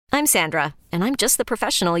I'm Sandra, and I'm just the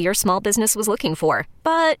professional your small business was looking for.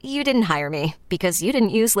 But you didn't hire me because you didn't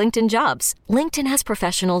use LinkedIn Jobs. LinkedIn has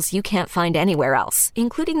professionals you can't find anywhere else,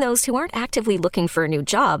 including those who aren't actively looking for a new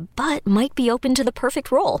job, but might be open to the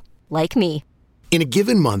perfect role, like me. In a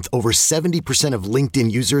given month, over 70% of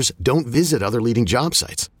LinkedIn users don't visit other leading job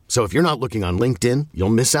sites. So if you're not looking on LinkedIn, you'll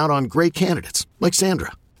miss out on great candidates like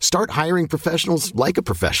Sandra. Start hiring professionals like a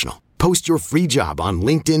professional. Post your free job on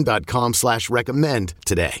linkedin.com/recommend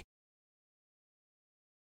today.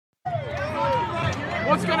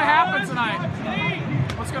 What's going to happen tonight?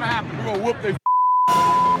 What's going to happen? We're going to whoop their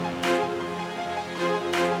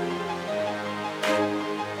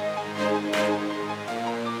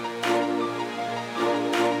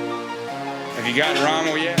Have you gotten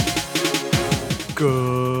Rommel yet? Good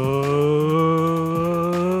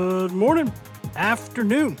morning,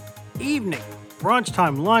 afternoon, evening, brunch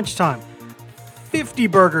time, lunchtime, 50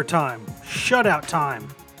 burger time, shutout time.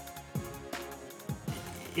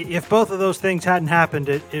 If both of those things hadn't happened,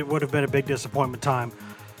 it would have been a big disappointment time.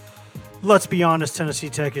 Let's be honest, Tennessee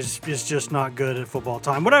Tech is just not good at football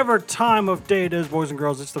time. Whatever time of day it is, boys and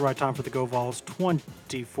girls, it's the right time for the Go Vols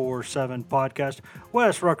 24/7 podcast.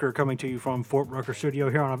 Wes Rucker coming to you from Fort Rucker Studio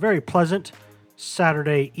here on a very pleasant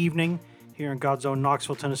Saturday evening here in God's own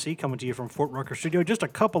Knoxville, Tennessee, coming to you from Fort Rucker Studio, just a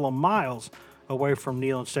couple of miles away from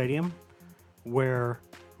Neyland Stadium, where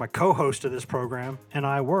my co-host of this program and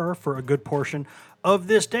I were for a good portion of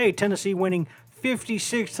this day. Tennessee winning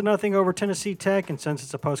 56-0 over Tennessee Tech, and since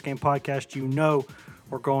it's a post-game podcast, you know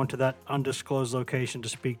we're going to that undisclosed location to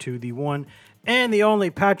speak to the one and the only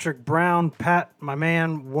Patrick Brown. Pat, my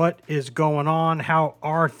man, what is going on? How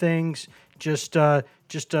are things? Just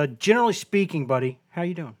generally speaking, buddy, how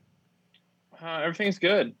you doing? Everything's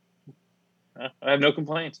good. I have no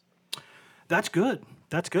complaints. That's good.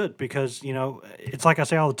 That's good because, you know, it's like I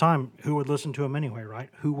say all the time, who would listen to him anyway, right?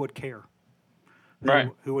 Who would care? Right.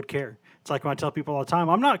 Who would care? It's like when I tell people all the time,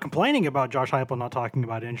 I'm not complaining about Josh Heupel not talking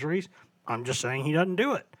about injuries. I'm just saying he doesn't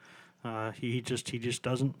do it. He just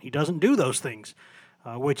doesn't do those things,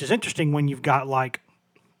 which is interesting when you've got like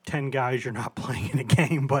 10 guys you're not playing in a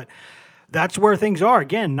game. But that's where things are.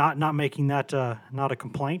 Again, not making that not a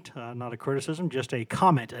complaint, not a criticism, just a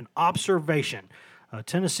comment, an observation.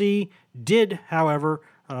 Tennessee did, however,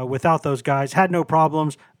 without those guys, had no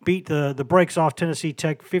problems, beat the brakes off Tennessee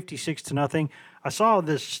Tech 56-0. I saw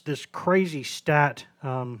this crazy stat.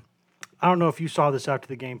 I don't know if you saw this after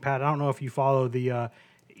the game, Pat. I don't know if you follow the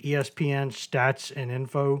ESPN Stats and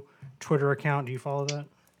Info Twitter account. Do you follow that?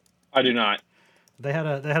 I do not.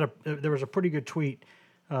 There was a pretty good tweet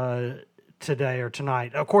today or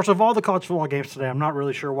tonight. Of course, of all the college football games today, I'm not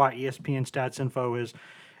really sure why ESPN Stats Info is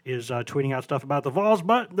tweeting out stuff about the Vols,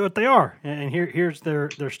 but they are. And here's their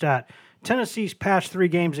stat. Tennessee's past 3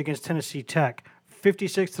 games against Tennessee Tech: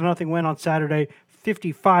 56-0 win on Saturday,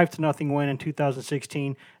 55-0 win in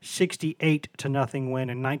 2016, 68-0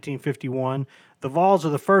 win in 1951. The Vols are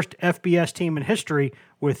the first FBS team in history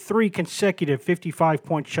with 3 consecutive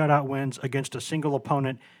 55-point shutout wins against a single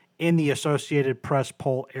opponent in the Associated Press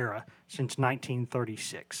poll era since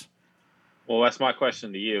 1936. Well, that's my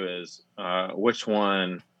question to you is which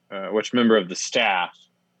member of the staff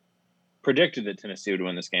predicted that Tennessee would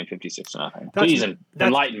win this game 56-0? Please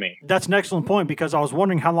enlighten me. That's an excellent point because I was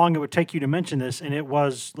wondering how long it would take you to mention this, and it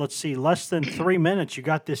was, let's see, less than 3 minutes you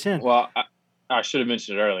got this in. Well, I should have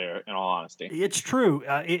mentioned it earlier, in all honesty. It's true.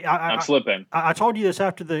 I'm slipping. I told you this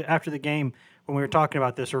after the game when we were talking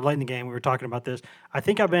about this, or late in the game we were talking about this. I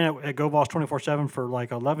think I've been at Go Vols 24/7 for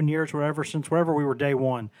like 11 years, whatever, since wherever we were day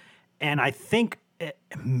one. And I think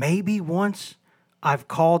maybe once I've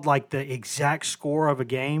called like the exact score of a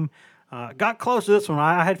game. Got close to this one.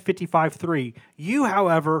 I had 55-3. You,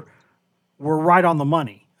 however, were right on the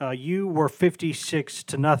money. You were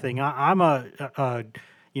 56-0. I'm a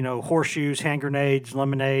horseshoes, hand grenades,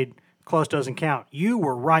 lemonade, close doesn't count. You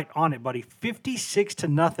were right on it, buddy.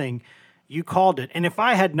 56-0. You called it. And if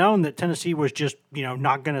I had known that Tennessee was just,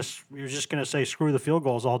 not going to, you're just going to say screw the field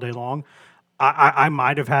goals all day long, I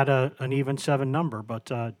might have had an even 7 number,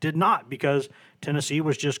 but did not because Tennessee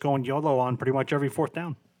was just going YOLO on pretty much every 4th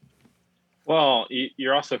down. Well,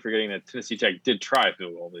 you're also forgetting that Tennessee Tech did try a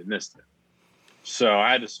field goal. They missed it. So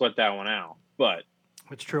I had to sweat that one out. But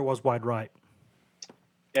it's true. It was wide right.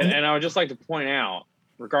 And I would just like to point out,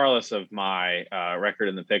 regardless of my record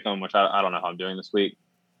in the pick'em, which I don't know how I'm doing this week,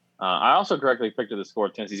 I also correctly picked the score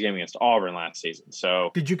of Tennessee's game against Auburn last season.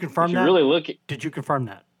 So did you confirm that? Did you confirm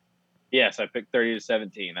that? Yes, I picked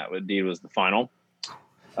 30-17. That indeed was the final.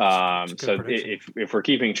 So if we're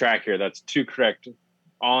keeping track here, that's 2 correct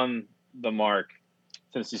on the mark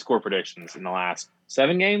Tennessee score predictions in the last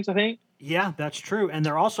 7 games, I think. Yeah, that's true. And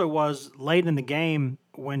there also was late in the game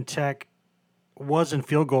when Tech was in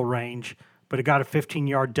field goal range, but it got a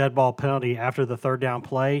 15-yard dead ball penalty after the third down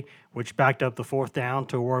play, which backed up the fourth down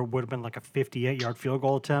to where it would have been like a 58-yard field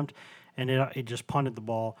goal attempt, and it just punted the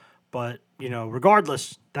ball. But,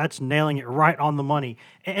 regardless, that's nailing it right on the money.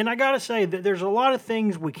 And I got to say that there's a lot of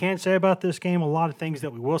things we can't say about this game, a lot of things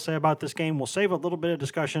that we will say about this game. We'll save a little bit of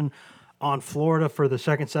discussion on Florida for the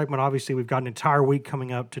second segment. Obviously, we've got an entire week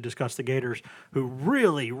coming up to discuss the Gators, who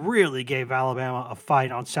really, really gave Alabama a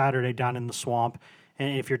fight on Saturday down in the swamp.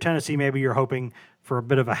 And if you're Tennessee, maybe you're hoping for a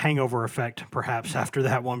bit of a hangover effect, perhaps, after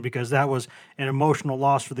that one, because that was an emotional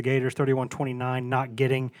loss for the Gators, 31-29, not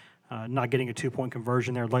getting a 2-point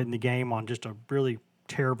conversion there late in the game on just a really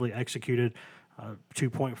terribly executed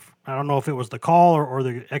 2-point. I don't know if it was the call or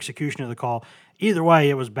the execution of the call. Either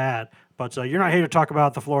way, it was bad. But you're not here to talk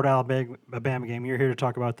about the Florida-Alabama game. You're here to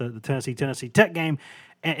talk about the Tennessee Tech game.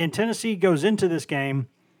 And Tennessee goes into this game,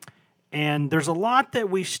 and there's a lot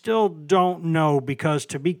that we still don't know because,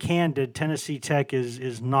 to be candid, Tennessee Tech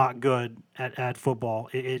is not good at football.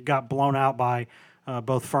 It got blown out by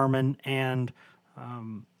both Furman and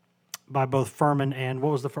what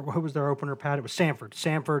was their opener, Pat? It was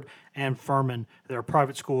Samford and Furman. They're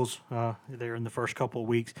private schools there in the first couple of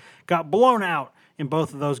weeks. Got blown out in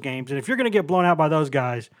both of those games. And if you're going to get blown out by those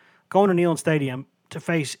guys, going to Neyland Stadium to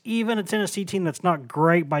face even a Tennessee team that's not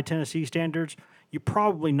great by Tennessee standards, you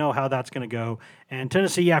probably know how that's going to go. And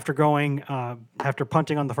Tennessee, after punting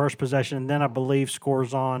on the first possession, then I believe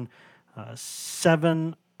scores on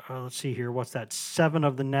 7. Let's see here. What's that? 7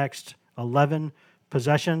 of the next 11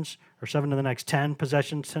 possessions, or 7 of the next 10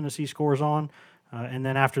 possessions Tennessee scores on. And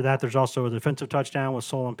then after that, there's also a defensive touchdown with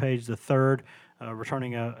Solon Page, the third,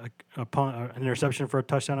 returning an interception for a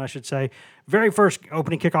touchdown, I should say. Very first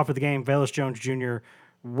opening kickoff of the game, Velus Jones Jr.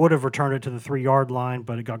 would have returned it to the 3-yard line,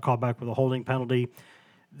 but it got called back with a holding penalty.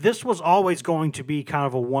 This was always going to be kind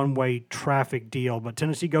of a one-way traffic deal, but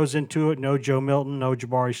Tennessee goes into it. No Joe Milton, no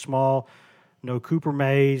Jabari Small, no Cooper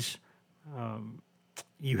Mays.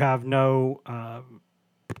 You have no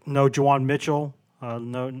Juwan Mitchell.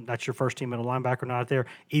 No, that's your first team middle linebacker not out there.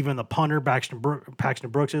 Even the punter, Paxton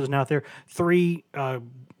Brooks, isn't out there. 3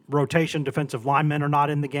 rotation defensive linemen are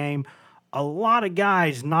not in the game. A lot of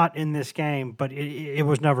guys not in this game, but it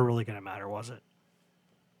was never really going to matter, was it?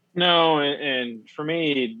 No, and for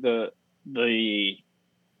me, for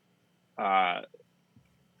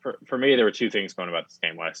me, there were 2 things going about this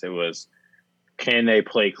game, Wes. It was, can they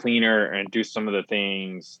play cleaner and do some of the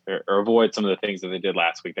things or avoid some of the things that they did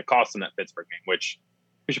last week that cost them that Pittsburgh game, which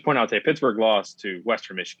we should point out today, Pittsburgh lost to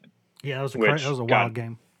Western Michigan. Yeah, that was a wild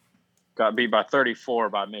game. Got beat by 34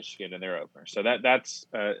 by Michigan in their opener. So that's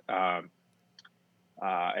and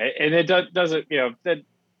it doesn't, that,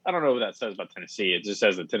 I don't know what that says about Tennessee. It just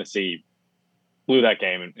says that Tennessee blew that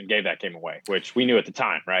game and gave that game away, which we knew at the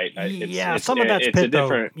time, right? Some of that's Pitt,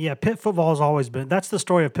 though. Yeah, Pitt football has always been – that's the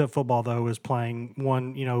story of Pitt football, though, is playing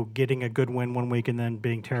getting a good win one week and then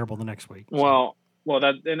being terrible the next week. So. Well,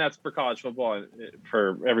 that's for college football,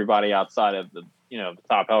 for everybody outside of the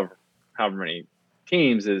top however many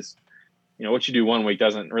teams is, what you do one week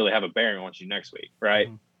doesn't really have a bearing on what you do next week, right?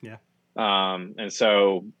 Mm-hmm. Yeah. And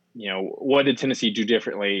so, what did Tennessee do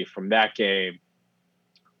differently from that game?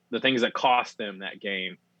 The things that cost them that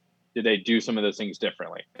game, did they do some of those things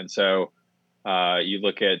differently? And so you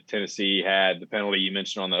look at Tennessee had the penalty you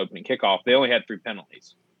mentioned on the opening kickoff. They only had 3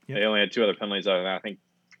 penalties. Yep. They only had 2 other penalties other than that. I think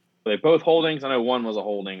were they both holdings? I know one was a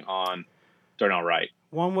holding on Darnell Wright.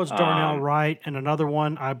 One was Darnell Wright, and another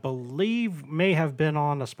one I believe may have been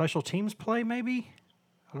on a special teams play. Maybe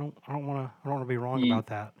I don't want to be wrong about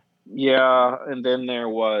that. Yeah, and then there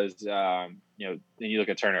was then you look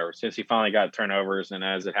at turnovers. Tennessee finally got turnovers, and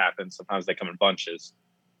as it happens, sometimes they come in bunches.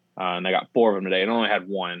 And they got 4 of them today, and only had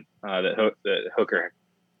 1 that Hooker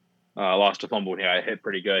lost a fumble. He hit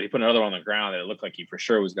pretty good. He put another one on the ground that it looked like he for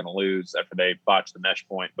sure was going to lose after they botched the mesh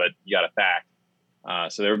point, but you got it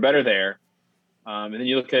back. So they were better there. And then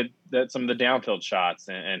you look at some of the downfield shots,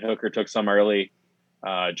 and Hooker took some early.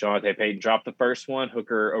 Jonathan Payton dropped the first one.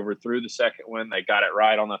 Hooker overthrew the second one. They got it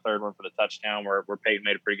right on the third one for the touchdown where Payton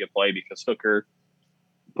made a pretty good play because Hooker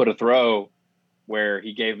put a throw where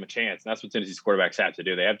he gave him a chance. And that's what Tennessee's quarterbacks have to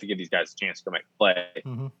do. They have to give these guys a chance to go make a play.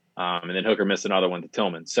 Mm-hmm. And then Hooker missed another one to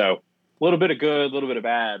Tillman. So a little bit of good, a little bit of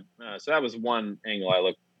bad. So that was one angle I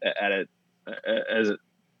looked at it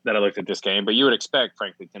that I looked at this game. But you would expect,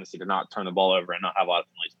 frankly, Tennessee to not turn the ball over and not have a lot of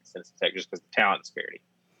penalties against Tennessee Tech just because the talent disparity.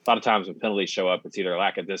 A lot of times when penalties show up, it's either a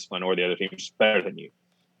lack of discipline or the other team is just better than you.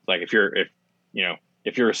 Like if your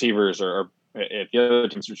receivers are If the other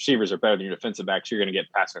team's receivers are better than your defensive backs, you're going to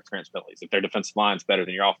get pass interference penalties. If their defensive line's better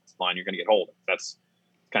than your offensive line, you're going to get holdings. That's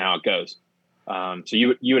kind of how it goes. So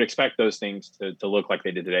you would expect those things to look like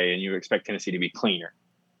they did today, and you would expect Tennessee to be cleaner.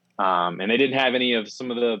 And they didn't have any of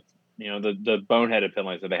some of the boneheaded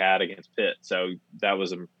penalties that they had against Pitt, so that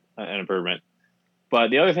was an improvement. But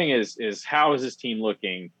the other thing is how is this team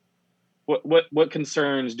looking? What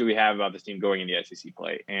concerns do we have about this team going into SEC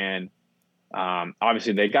play? And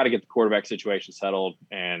obviously, they got to get the quarterback situation settled,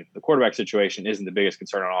 and the quarterback situation isn't the biggest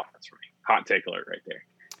concern on offense for me. Hot take alert right there.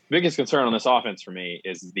 The biggest concern on this offense for me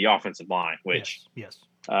is the offensive line, which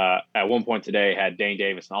at one point today had Dane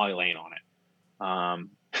Davis and Ollie Lane on it.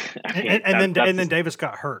 And then Davis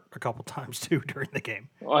got hurt a couple times too during the game.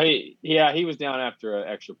 Well, he was down after an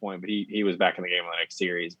extra point, but he was back in the game in the next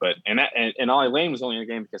series. But and Ollie Lane was only in the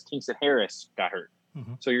game because Kingston Harris got hurt.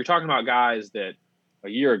 Mm-hmm. So you're talking about guys that a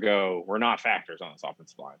year ago were not factors on this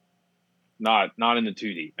offensive line, not in the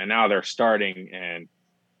 2 deep, and now they're starting, and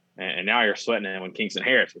now you're sweating it when Kingston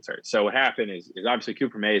Harris gets hurt. So what happened is obviously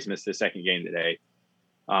Cooper Mays missed the second game today,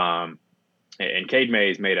 and Cade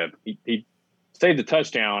Mays he saved the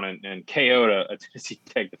touchdown and KO'd a Tennessee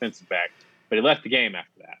Tech defensive back, but he left the game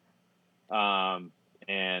after that.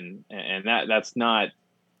 And that's not,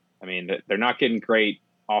 I mean, they're not getting great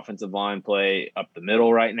offensive line play up the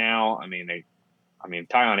middle right now. I mean,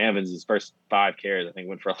 Tyon Evans, his first 5 carries, I think,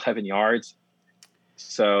 went for 11 yards.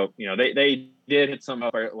 So, they did hit some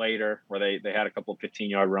up later where they had a couple of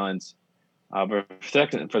 15-yard runs. But for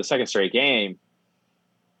the second straight game,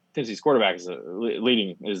 Tennessee's quarterback is the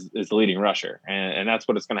leading rusher, and that's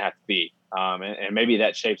what it's going to have to be. And maybe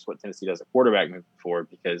that shapes what Tennessee does at quarterback moving forward,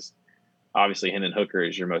 because obviously Hendon Hooker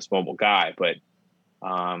is your most mobile guy. But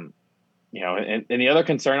and the other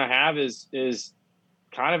concern I have is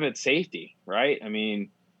kind of at safety, right? I mean,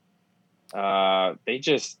 they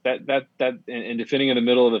just that in defending in the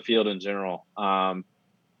middle of the field in general. I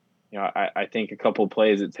think a couple of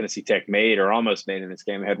plays that Tennessee Tech made or almost made in this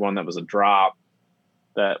game. They had one that was a drop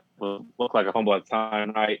that looked like a fumble at the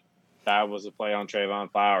time, right? That was a play on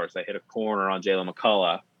Trayvon Flowers. They hit a corner on Jalen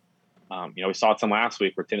McCullough. We saw some last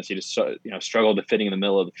week where Tennessee just struggled defending in the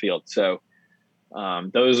middle of the field. So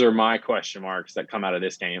those are my question marks that come out of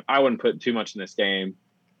this game. I wouldn't put too much in this game.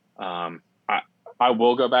 I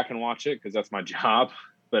will go back and watch it because that's my job,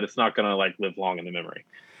 but it's not going to live long in the memory.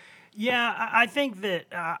 Yeah, I think that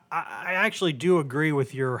I actually do agree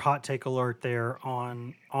with your hot take alert there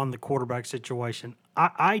on the quarterback situation.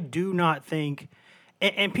 I do not think,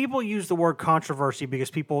 and people use the word controversy because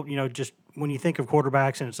people, just when you think of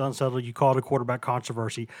quarterbacks and it's unsettled, you call it a quarterback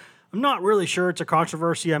controversy. I'm not really sure it's a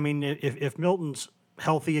controversy. I mean, if Milton's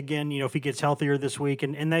healthy again, if he gets healthier this week,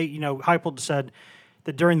 and they, Heupel said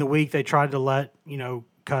that during the week they tried to let,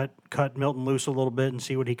 cut Milton loose a little bit and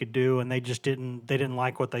see what he could do, and they didn't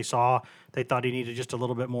like what they saw. They thought he needed just a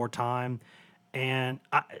little bit more time. And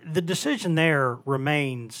the decision there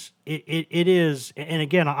remains, it is, and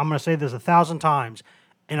again, I'm going to say this 1,000 times,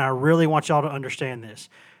 and I really want y'all to understand this.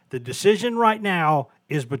 The decision right now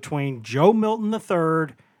is between Joe Milton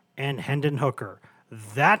III and Hendon Hooker.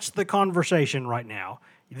 That's the conversation right now.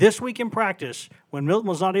 This week in practice, when Milton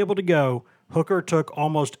was not able to go, Hooker took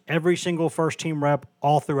almost every single first-team rep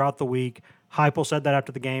all throughout the week. Heupel said that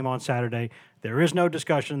after the game on Saturday. There is no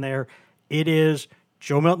discussion there. It is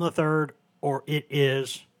Joe Milton III or it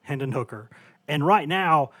is Hendon Hooker. And right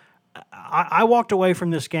now, I walked away from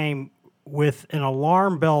this game with an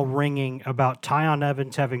alarm bell ringing about Tyon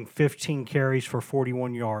Evans having 15 carries for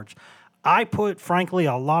 41 yards. I put, frankly,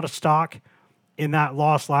 a lot of stock in that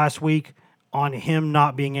loss last week on him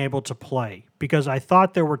not being able to play because I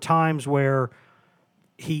thought there were times where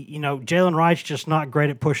Jalen Wright's just not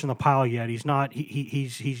great at pushing the pile yet. He's not.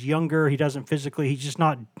 He's younger. He doesn't physically. He's just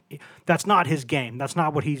not. That's not his game. That's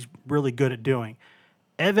not what he's really good at doing.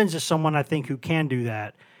 Evans is someone I think who can do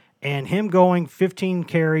that, and him going 15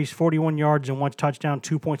 carries, 41 yards, and 1 touchdown,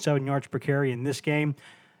 2.7 yards per carry in this game,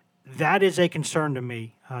 that is a concern to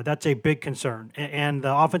me. That's a big concern, and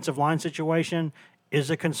the offensive line situation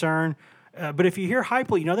is a concern. But if you hear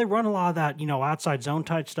Heupel, they run a lot of that, outside zone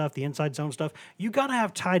type stuff, the inside zone stuff. You got to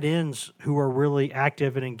have tight ends who are really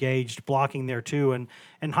active and engaged blocking there too. And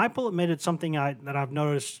Heupel admitted something that I've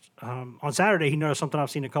noticed on Saturday. He noticed something I've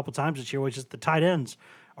seen a couple times this year, which is the tight ends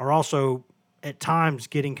are also at times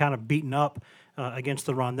getting kind of beaten up against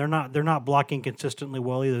the run. They're not blocking consistently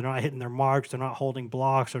well either. They're not hitting their marks. They're not holding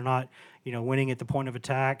blocks. They're not winning at the point of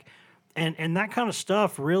attack. And that kind of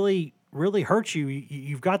stuff really hurts you.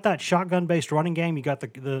 You've got that shotgun-based running game. You got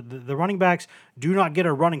the running backs do not get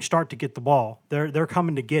a running start to get the ball. They're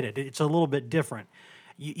coming to get it. It's a little bit different.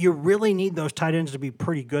 You really need those tight ends to be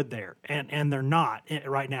pretty good there, and they're not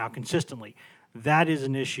right now consistently. That is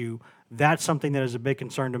an issue. That's something that is a big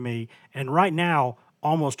concern to me. And right now,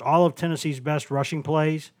 almost all of Tennessee's best rushing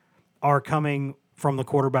plays are coming from the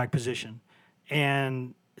quarterback position.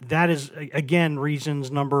 And that is, again,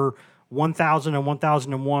 reasons number 1,000 and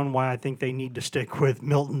 1,001 why I think they need to stick with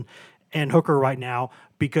Milton and Hooker right now,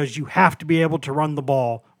 because you have to be able to run the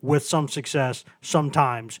ball with some success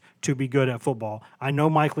sometimes to be good at football. I know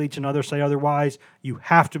Mike Leach and others say otherwise. You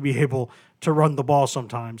have to be able to run the ball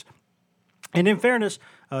sometimes. And in fairness,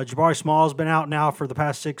 Jabari Small has been out now for the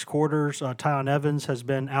past 6 quarters. Tyon Evans has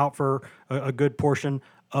been out for a good portion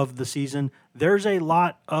of the season. There's a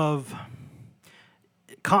lot of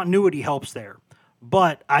continuity helps there.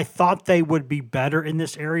 But I thought they would be better in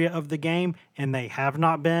this area of the game, and they have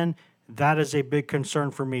not been. That is a big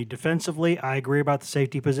concern for me. Defensively, I agree about the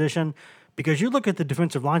safety position, because you look at the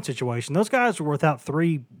defensive line situation, those guys were without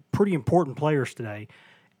 3 pretty important players today,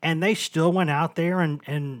 and they still went out there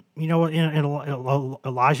and you know,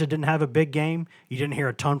 Elijah didn't have a big game. You didn't hear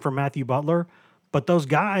a ton from Matthew Butler, but those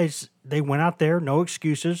guys, they went out there, no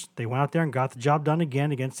excuses. They went out there and got the job done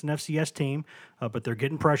again against an FCS team, but they're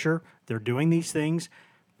getting pressure. They're doing these things.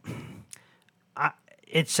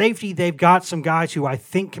 At safety, they've got some guys who I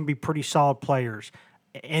think can be pretty solid players.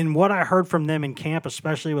 And what I heard from them in camp,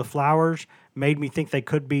 especially with Flowers, made me think they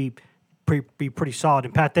could be pretty solid.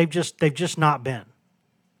 And Pat, they've just not been.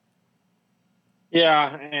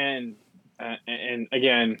 Yeah, and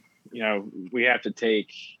again, you know, we have to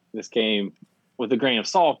take this game with a grain of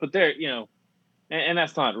salt, but there, you know, and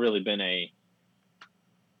that's not really been a,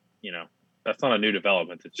 you know, that's not a new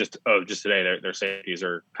development. It's just today their safeties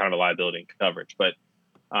are kind of a liability in coverage. But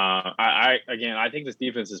I think this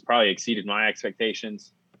defense has probably exceeded my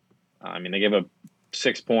expectations. I mean, they gave up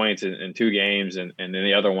 6 points in 2 games, and then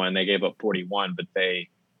the other one they gave up 41. But they,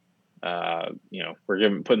 you know,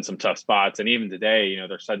 were put in some tough spots. And even today, you know,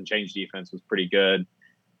 their sudden change defense was pretty good.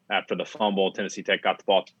 After the fumble, Tennessee Tech got the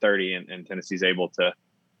ball to 30, and Tennessee's able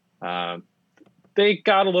to. They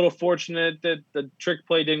got a little fortunate that the trick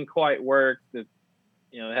play didn't quite work. That,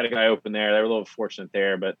 you know, they had a guy open there. They were a little fortunate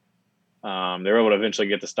there, but they were able to eventually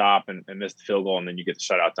get the stop and miss the field goal, and then you get the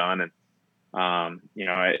shutout done. And you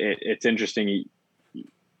know, it's interesting.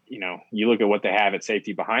 You know, you look at what they have at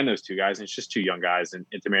safety behind those 2 guys, and it's just 2 young guys, and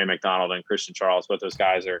Tamari McDonald and Christian Charles. Both those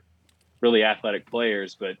guys are really athletic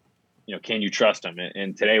players, but you know, can you trust them?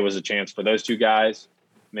 And today was a chance for those 2 guys,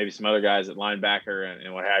 maybe some other guys at linebacker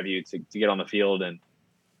and what have you, to get on the field and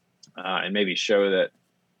maybe show that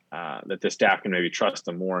that the staff can maybe trust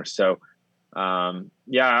them more. So,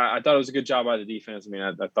 yeah, I thought it was a good job by the defense. I mean,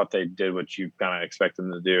 I thought they did what you kind of expect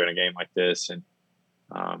them to do in a game like this. And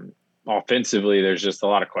offensively, there's just a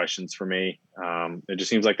lot of questions for me. It just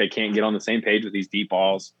seems like they can't get on the same page with these deep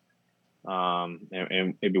balls.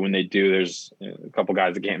 And maybe when they do, there's a couple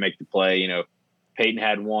guys that can't make the play. You know, Peyton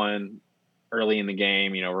had one early in the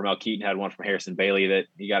game. You know, Ramel Keaton had one from Harrison Bailey that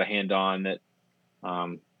he got a hand on that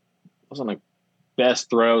wasn't the best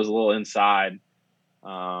throw. It was a little inside.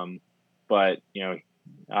 But, you know,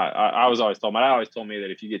 I was always told, my dad always told me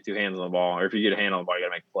that if you get 2 hands on the ball, or if you get a hand on the ball, you got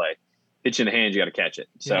to make the play. Hit you in the hands, you got to catch it.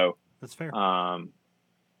 Yeah, so that's fair.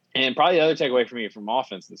 And probably the other takeaway for me from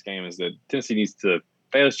offense in this game is that Tennessee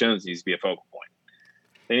Velus Jones needs to be a focal point.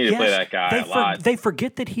 They need to play that guy a lot. They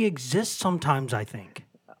forget that he exists sometimes, I think.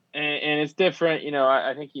 And it's different. You know,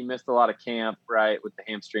 I think he missed a lot of camp, right, with the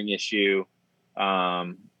hamstring issue.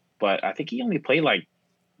 But I think he only played like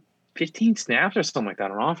 15 snaps or something like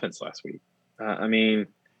that on offense last week. I mean,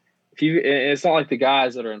 it's not like the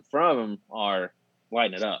guys that are in front of him are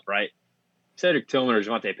lighting it up, right? Cedric Tillman or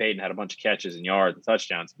Javonte Payton had a bunch of catches and yards and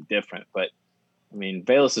touchdowns. It'd be different. But, I mean,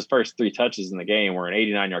 Velus' first 3 touches in the game were an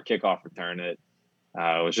 89-yard kickoff return that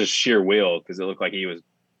was just sheer will, because it looked like he was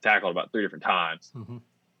tackled about 3 different times. Mm-hmm.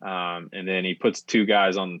 And then he puts 2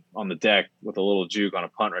 guys on the deck with a little juke on a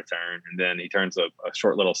punt return, and then he turns a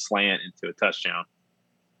short little slant into a touchdown.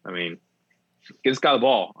 I mean, get this guy the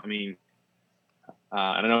ball. I mean,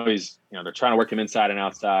 I know he's, you know, they're trying to work him inside and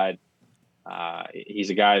outside. He's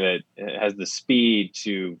a guy that has the speed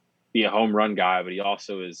to be a home run guy, but he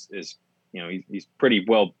also is you know, he's pretty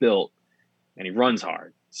well built, and he runs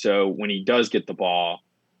hard. So when he does get the ball,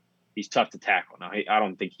 he's tough to tackle. Now, I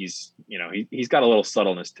don't think he's, you know, he's got a little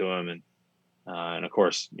subtleness to him. And of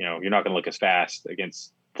course, you know, you're not going to look as fast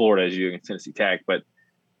against Florida as you do against Tennessee Tech, but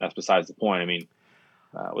that's besides the point. I mean,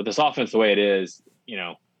 with this offense the way it is, you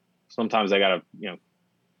know, sometimes I got to, you know,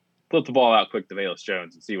 flip the ball out quick to Velus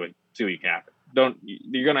Jones and see what you can happen.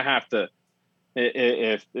 You're going to have to,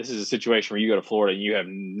 if this is a situation where you go to Florida and you have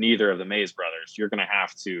neither of the Mays brothers, you're going to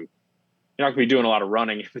have to you're not going to be doing a lot of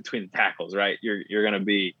running in between the tackles, right? You're going to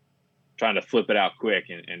be trying to flip it out quick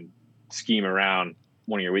and scheme around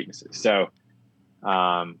one of your weaknesses. So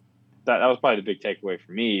that was probably the big takeaway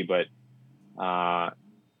for me. But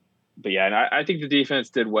yeah, and I think the defense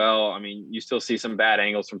did well. I mean, you still see some bad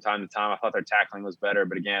angles from time to time. I thought their tackling was better,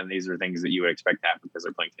 but again, these are things that you would expect to happen because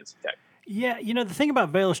they're playing Tennessee Tech. Yeah, the thing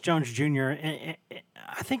about Velus Jones Jr., and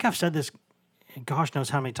I think I've said this, gosh knows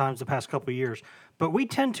how many times the past couple of years, but we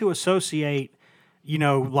tend to associate,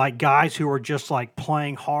 like guys who are just like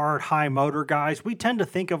playing hard, high motor guys. We tend to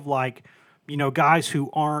think of like, guys who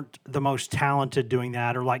aren't the most talented doing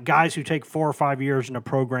that, or like guys who take 4 or 5 years in a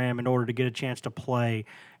program in order to get a chance to play,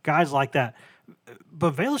 guys like that.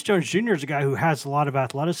 But Velus Jones Jr. is a guy who has a lot of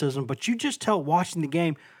athleticism, but you just tell watching the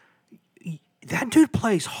game, that dude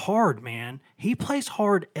plays hard, man. He plays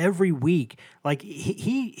hard every week. Like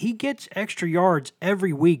he gets extra yards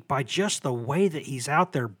every week by just the way that he's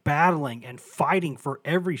out there battling and fighting for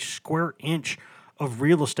every square inch of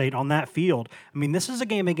real estate on that field. I mean, this is a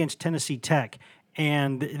game against Tennessee Tech,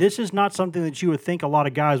 and this is not something that you would think a lot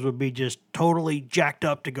of guys would be just totally jacked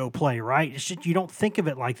up to go play, right? It's just, you don't think of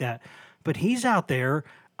it like that. But he's out there,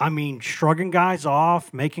 I mean, shrugging guys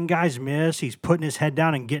off, making guys miss. He's putting his head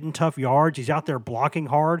down and getting tough yards. He's out there blocking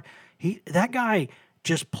hard. That guy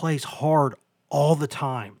just plays hard all the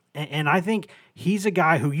time. And I think he's a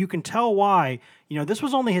guy who you can tell why, this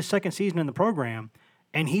was only his second season in the program,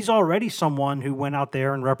 and he's already someone who went out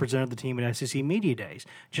there and represented the team at SEC Media Days.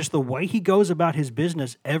 Just the way he goes about his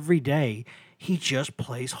business every day, he just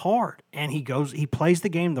plays hard. And he plays the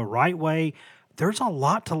game the right way. There's a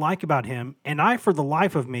lot to like about him. And for the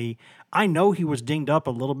life of me, I know he was dinged up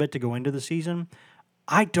a little bit to go into the season.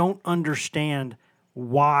 I don't understand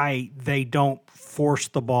why they don't force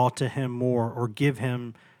the ball to him more or give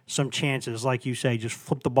him some chances. Like you say, just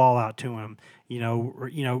flip the ball out to him.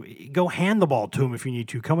 Go hand the ball to him if you need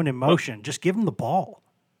to. Coming in motion, just give him the ball.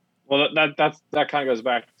 Well, that kind of goes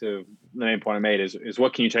back to the main point I made is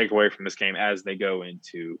what can you take away from this game as they go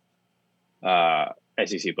into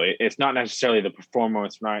SEC play? It's not necessarily the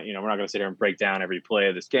performance. We're not going to sit here and break down every play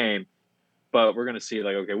of this game, but we're going to see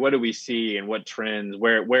like, okay, what do we see and what trends,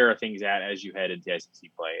 where are things at as you head into SEC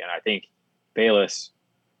play? And I think Velus,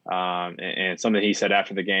 and something he said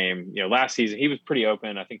after the game, last season, he was pretty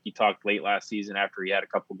open. I think he talked late last season after he had a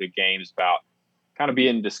couple good games about kind of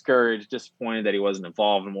being discouraged, disappointed that he wasn't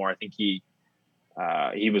involved more. I think he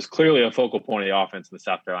was clearly a focal point of the offense in the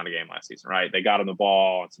South Carolina game last season, right? They got him the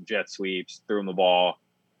ball on some jet sweeps, threw him the ball,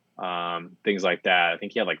 things like that. I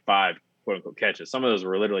think he had like 5 quote unquote catches. Some of those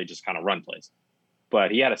were literally just kind of run plays, but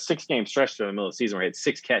he had a 6-game stretch during the middle of the season where he had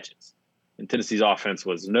 6 catches, and Tennessee's offense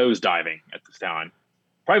was nosediving at the time.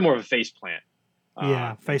 Probably more of a face plant.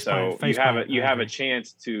 Face plant. So you have a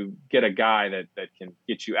chance to get a guy that can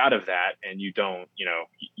get you out of that, and you don't,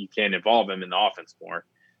 you can involve him in the offense more.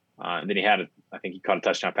 And then I think he caught a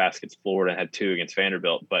touchdown pass against Florida and had 2 against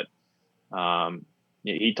Vanderbilt. But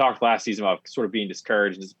he talked last season about sort of being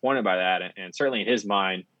discouraged and disappointed by that. And certainly in his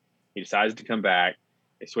mind, he decided to come back.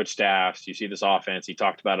 They switched staffs. You see this offense. He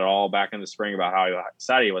talked about it all back in the spring about how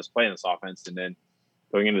excited he was playing this offense. And then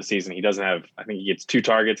going into the season, he doesn't have – I think he gets 2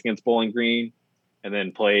 targets against Bowling Green and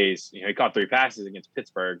then plays – he caught 3 passes against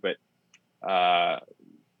Pittsburgh. But I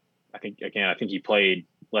think he played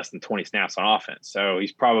less than 20 snaps on offense. So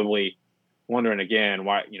he's probably wondering again,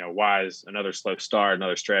 why is another slow start,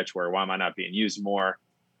 another stretch why am I not being used more?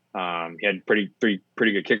 He had pretty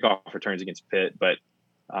good kickoff returns against Pitt, but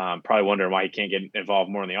probably wondering why he can't get involved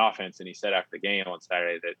more in the offense. And he said after the game on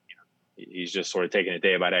Saturday that he's just sort of taking it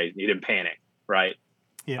day by day. He didn't panic, right?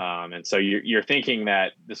 Yeah. And so you're thinking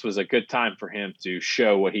that this was a good time for him to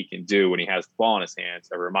show what he can do when he has the ball in his hands.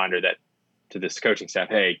 A reminder that to this coaching staff,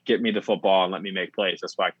 hey, get me the football and let me make plays.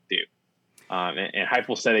 That's what I can do. And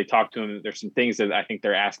Heupel said they talked to him. There's some things that I think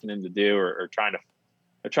they're asking him to do or trying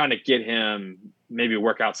to get him maybe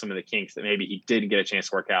work out some of the kinks that maybe he didn't get a chance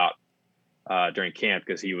to work out during camp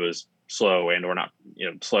because he was slow and or not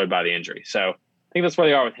slowed by the injury. So I think that's where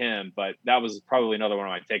they are with him. But that was probably another one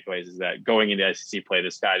of my takeaways is that going into SEC play,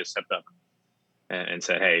 this guy just stepped up and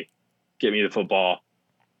said, hey, get me the football.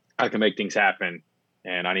 I can make things happen.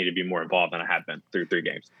 And I need to be more involved than I have been through 3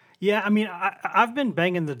 games. Yeah, I mean, I've been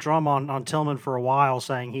banging the drum on Tillman for a while,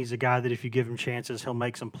 saying he's a guy that if you give him chances, he'll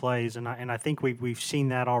make some plays. And I think we've seen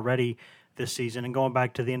that already this season. And going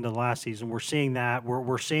back to the end of the last season, we're seeing that.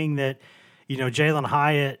 We're seeing that, Jalen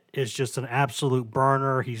Hyatt is just an absolute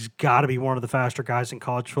burner. He's got to be one of the faster guys in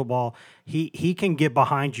college football. He can get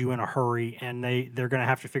behind you in a hurry, and they're going to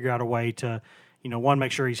have to figure out a way to one,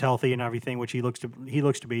 make sure he's healthy and everything, which he looks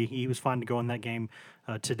to be. He was fine to go in that game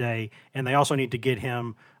today, and they also need to get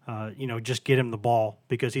him, just get him the ball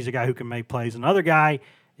because he's a guy who can make plays. Another guy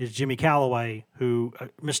is Jimmy Callaway, who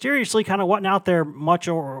mysteriously kind of wasn't out there much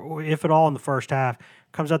or if at all in the first half.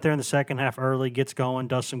 Comes out there in the second half early, gets going,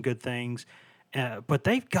 does some good things. But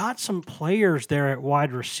they've got some players there at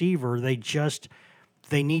wide receiver.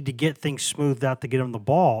 They need to get things smoothed out to get them the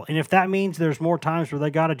ball. And if that means there's more times where they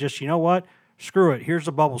got to just, screw it. Here's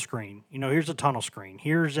a bubble screen. Here's a tunnel screen.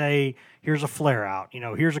 Here's a flare out.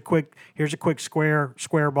 Here's a quick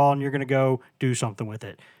square ball, and you're going to go do something with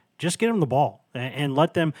it. Just get them the ball and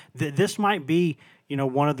let them. This might be,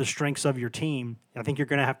 one of the strengths of your team. I think you're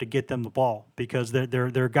going to have to get them the ball because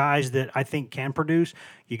they're guys that I think can produce.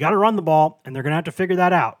 You got to run the ball, and they're going to have to figure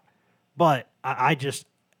that out. But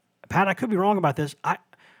Pat, I could be wrong about this.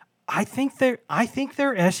 I think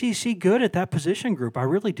they're SEC good at that position group. I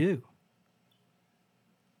really do.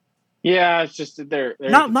 Yeah, it's just that they're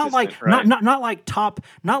not like right? not like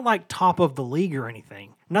top of the league or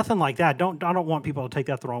anything. Nothing like that. I don't want people to take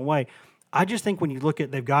that the wrong way. I just think when you look at,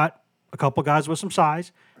 they've got a couple guys with some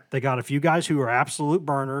size. They got a few guys who are absolute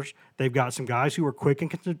burners. They've got some guys who are quick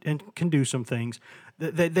and can do some things.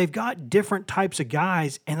 They've got different types of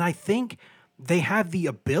guys, and I think they have the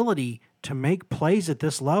ability to make plays at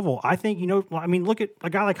this level. I think, look at a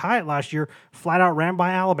guy like Hyatt last year, flat out ran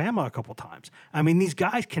by Alabama a couple times. I mean, these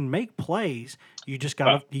guys can make plays. You just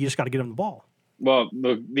got to get them the ball. Well,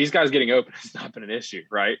 look, these guys getting open has not been an issue,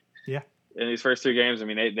 right? Yeah. In these first 3 games,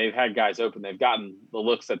 they've had guys open. They've gotten the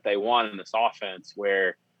looks that they want in this offense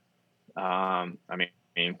where, how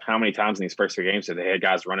many times in these first 3 games have they had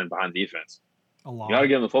guys running behind defense? A lot. You got to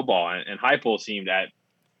give them the football. And Heupel seemed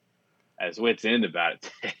as wits end about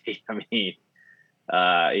it today. He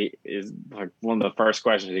is like one of the first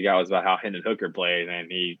questions he got was about how Hendon Hooker played, and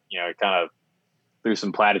he, kind of threw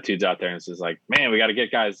some platitudes out there and says like, "Man, we got to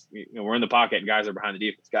get guys. We're in the pocket, and guys are behind the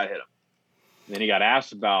defense. Got to hit them." And then he got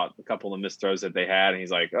asked about a couple of missed throws that they had, and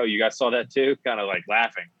he's like, "Oh, you guys saw that too?" Kind of like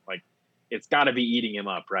laughing, like it's got to be eating him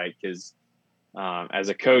up, right? Because as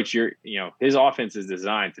a coach, his offense is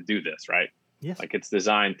designed to do this, right? Yes. Like it's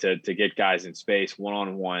designed to get guys in space,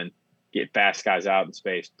 1-on-1. Get fast guys out in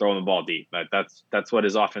space, throwing the ball deep. That's what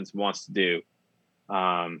his offense wants to do.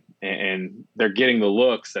 And they're getting the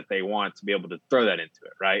looks that they want to be able to throw that into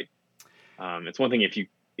it, right? It's one thing if you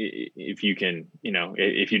can,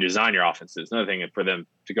 if you design your offense, it's another thing for them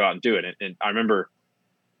to go out and do it. And I remember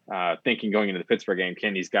thinking going into the Pittsburgh game,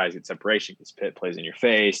 can these guys get separation because Pitt plays in your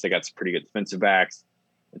face? They got some pretty good defensive backs.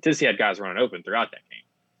 And Tennessee had guys running open throughout that game.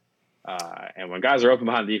 And when guys are open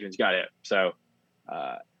behind the defense, you got it. So,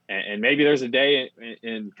 and maybe there's a day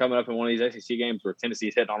in coming up in one of these SEC games where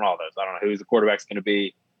Tennessee's hitting on all those. I don't know who the quarterback's going to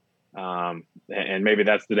be. And maybe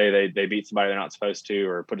that's the day they beat somebody they're not supposed to,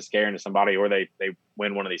 or put a scare into somebody, or they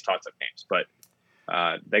win one of these toss-up games. But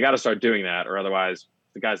they got to start doing that, or otherwise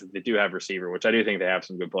the guys that they do have receiver, which I do think they have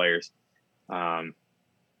some good players,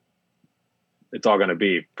 it's all going to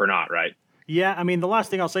be for naught, right? Yeah, the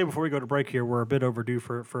last thing I'll say before we go to break here, we're a bit overdue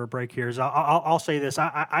for a break here, is I'll say this.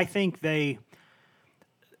 I think you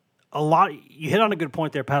hit on a good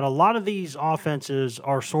point there, Pat. A lot of these offenses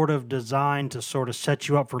are sort of designed to sort of set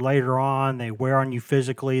you up for later on. They wear on you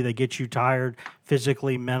physically. They get you tired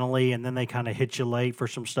physically, mentally, and then they kind of hit you late for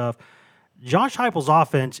some stuff. Josh Heupel's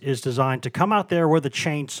offense is designed to come out there with a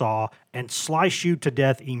chainsaw and slice you to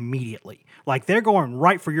death immediately. Like they're going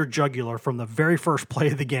right for your jugular from the very first play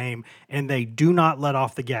of the game, and they do not let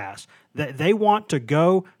off the gas. They want to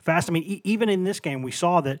go fast. Even in this game, we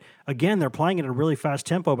saw that, again, they're playing at a really fast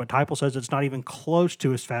tempo, but Heupel says it's not even close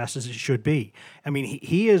to as fast as it should be.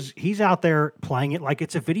 He's out there playing it like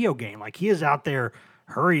it's a video game. Like he is out there,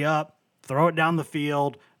 hurry up, throw it down the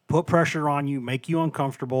field, put pressure on you, make you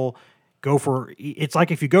uncomfortable. It's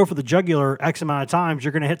like if you go for the jugular X amount of times,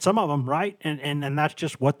 you're going to hit some of them, right? And that's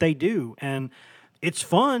just what they do. And it's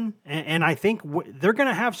fun. And I think they're going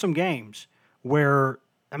to have some games where,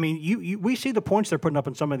 we see the points they're putting up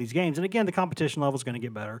in some of these games. And again, the competition level is going to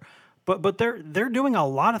get better. But they're doing a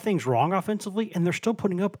lot of things wrong offensively, and they're still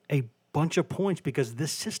putting up a bunch of points because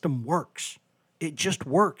this system works. It just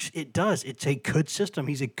works. It does. It's a good system.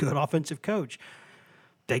 He's a good offensive coach.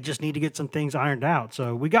 They just need to get some things ironed out.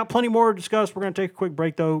 So we got plenty more to discuss. We're going to take a quick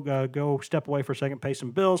break, though. Go step away for a second, pay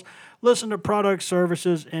some bills, listen to products,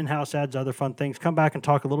 services, in-house ads, other fun things. Come back and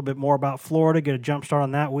talk a little bit more about Florida, get a jump start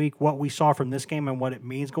on that week, what we saw from this game and what it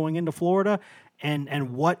means going into Florida,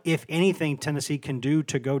 and what, if anything, Tennessee can do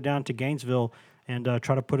to go down to Gainesville and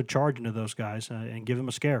try to put a charge into those guys and give them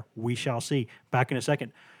a scare. We shall see. Back in a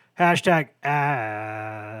second.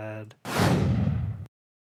 #ad.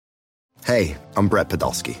 Hey, I'm Brett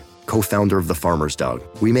Podolsky, co-founder of The Farmer's Dog.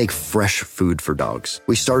 We make fresh food for dogs.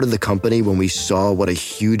 We started the company when we saw what a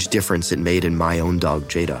huge difference it made in my own dog,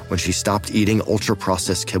 Jada, when she stopped eating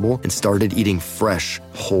ultra-processed kibble and started eating fresh,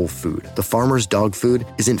 whole food. The Farmer's Dog food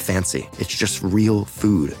isn't fancy. It's just real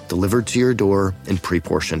food delivered to your door in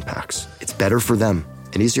pre-portioned packs. It's better for them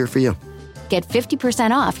and easier for you. Get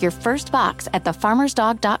 50% off your first box at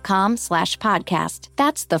thefarmersdog.com/podcast.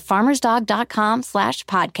 That's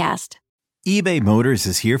thefarmersdog.com/podcast. eBay Motors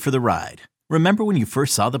is here for the ride. Remember when you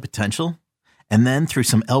first saw the potential? And then through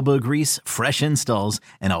some elbow grease, fresh installs,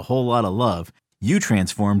 and a whole lot of love, you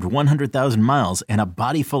transformed 100,000 miles and a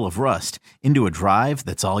body full of rust into a drive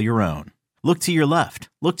that's all your own. Look to your left.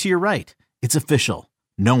 Look to your right. It's official.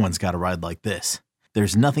 No one's got a ride like this.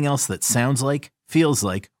 There's nothing else that sounds like, feels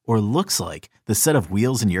like, or looks like the set of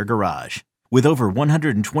wheels in your garage. With over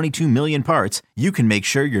 122 million parts, you can make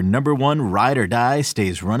sure your number one ride or die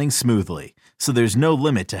stays running smoothly, so there's no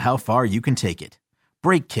limit to how far you can take it.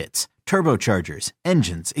 Brake kits, turbochargers,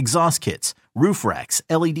 engines, exhaust kits, roof racks,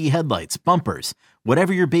 LED headlights, bumpers,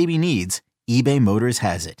 whatever your baby needs, eBay Motors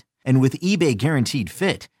has it. And with eBay Guaranteed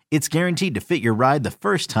Fit, it's guaranteed to fit your ride the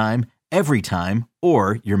first time, every time,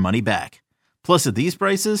 or your money back. Plus at these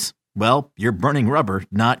prices, well, you're burning rubber,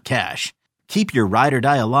 not cash. Keep your ride or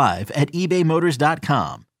die alive at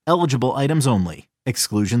ebaymotors.com. Eligible items only.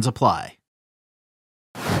 Exclusions apply.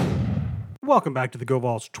 Welcome back to the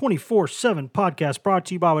GoVols 24/7 podcast, brought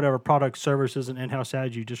to you by whatever products, services, and in-house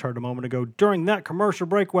ads you just heard a moment ago. During that commercial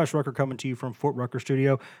break, Wes Rucker coming to you from Fort Rucker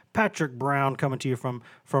Studio. Patrick Brown coming to you from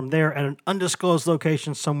there at an undisclosed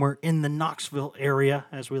location somewhere in the Knoxville area,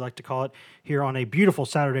 as we like to call it, here on a beautiful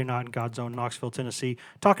Saturday night in God's own Knoxville, Tennessee.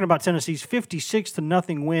 Talking about Tennessee's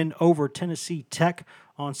 56-0 win over Tennessee Tech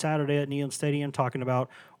on Saturday at Neyland Stadium, talking about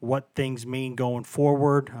what things mean going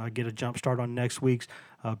forward, get a jump start on next week's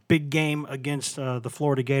big game against the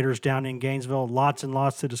Florida Gators down in Gainesville. Lots and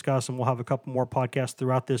lots to discuss, and we'll have a couple more podcasts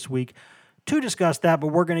throughout this week to discuss that, but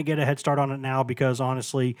we're going to get a head start on it now because,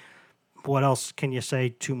 honestly, what else can you say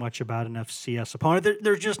too much about an FCS opponent?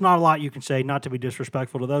 There's just not a lot you can say, not to be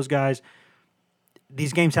disrespectful to those guys.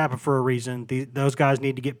 These games happen for a reason. Those guys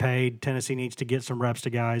need to get paid. Tennessee needs to get some reps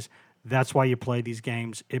to guys. That's why you play these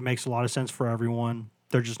games. It makes a lot of sense for everyone.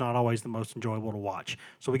 They're just not always the most enjoyable to watch.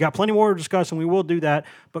 So we got plenty more to discuss, and we will do that.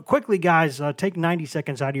 But quickly, guys, take 90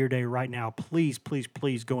 seconds out of your day right now. Please, please,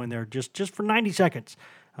 please go in there just for 90 seconds.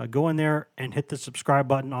 Go in there and hit the subscribe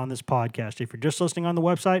button on this podcast. If you're just listening on the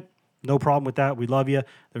website, no problem with that. We love you.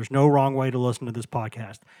 There's no wrong way to listen to this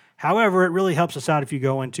podcast. However, it really helps us out if you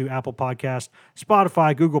go into Apple Podcasts,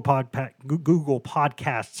 Spotify, Google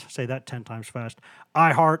Podcasts, say that 10 times fast,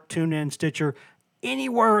 iHeart, TuneIn, Stitcher,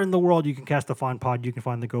 anywhere in the world you can cast a fine pod, you can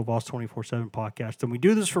find the GoVols 24/7 podcast. And we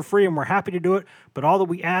do this for free, and we're happy to do it. But all that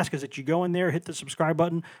we ask is that you go in there, hit the subscribe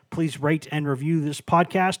button. Please rate and review this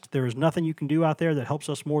podcast. There is nothing you can do out there that helps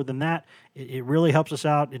us more than that. It really helps us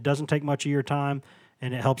out. It doesn't take much of your time,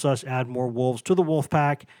 and it helps us add more wolves to the wolf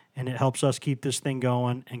pack, and it helps us keep this thing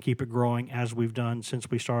going and keep it growing as we've done since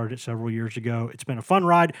we started it several years ago. It's been a fun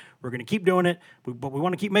ride. We're going to keep doing it, but we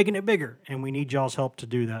want to keep making it bigger, and we need y'all's help to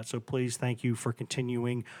do that. So please, thank you for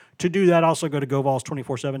continuing to do that. Also, go to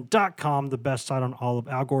GoVols247.com, the best site on all of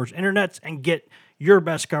Al Gore's internets, and get your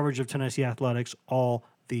best coverage of Tennessee athletics all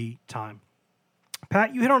the time.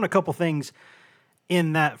 Pat, you hit on a couple things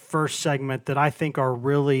in that first segment that I think are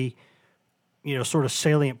really sort of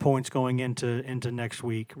salient points going into next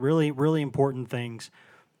week. Really, really important things.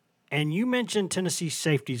 And you mentioned Tennessee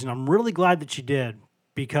safeties, and I'm really glad that you did,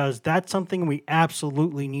 because that's something we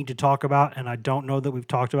absolutely need to talk about, and I don't know that we've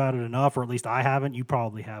talked about it enough, or at least I haven't. You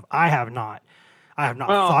probably have. I have not. I have not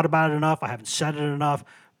thought about it enough. I haven't said it enough.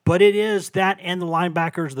 But it is that and the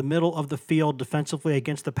linebackers, the middle of the field defensively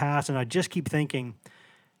against the pass, and I just keep thinking,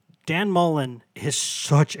 Dan Mullen is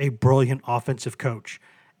such a brilliant offensive coach.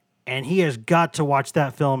 And he has got to watch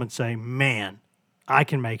that film and say, man, I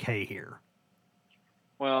can make hay here.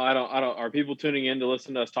 Well, I don't. Are people tuning in to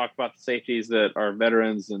listen to us talk about the safeties that are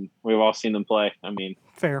veterans and we've all seen them play? I mean,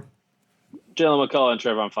 fair. Jalen McCullough and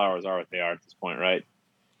Trevon Flowers are what they are at this point, right?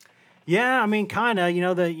 Yeah, I mean, kind of.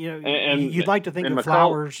 You'd like to think of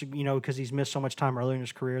Flowers, because he's missed so much time earlier in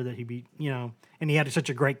his career that he'd be, and he had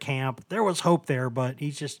such a great camp. There was hope there, but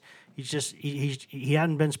he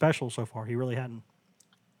hadn't been special so far. He really hadn't.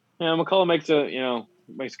 Yeah, McCullough makes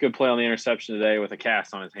a good play on the interception today with a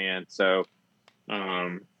cast on his hand. So,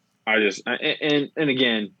 again, there's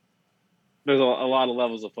a lot of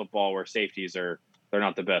levels of football where safeties they're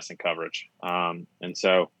not the best in coverage.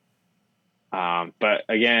 But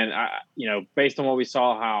again, based on what we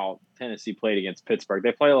saw how Tennessee played against Pittsburgh,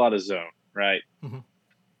 they play a lot of zone, right? Mm-hmm.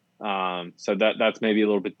 So that's maybe a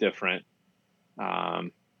little bit different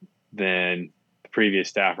than the previous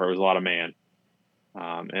staff, where it was a lot of man.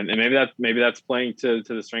 And maybe that's playing to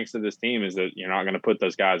the strengths of this team, is that you're not going to put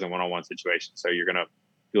those guys in one-on-one situations. So you're going to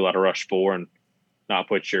do a lot of rush 4 and not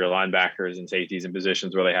put your linebackers and safeties in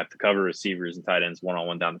positions where they have to cover receivers and tight ends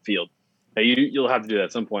one-on-one down the field. Now, you'll have to do that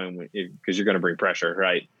at some point because you're going to bring pressure,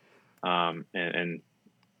 right? And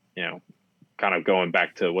kind of going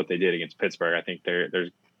back to what they did against Pittsburgh, I think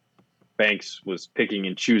there's Banks was picking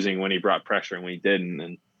and choosing when he brought pressure and when he didn't.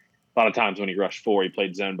 And a lot of times when he rushed 4, he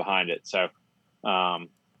played zone behind it. So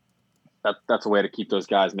that's a way to keep those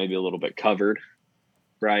guys maybe a little bit covered,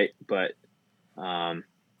 right? But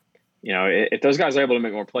if those guys are able to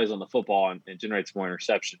make more plays on the football and generate some more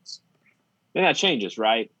interceptions, then that changes,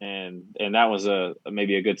 right? And that was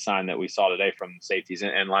maybe a good sign that we saw today from safeties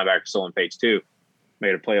and linebacker Solon Page too.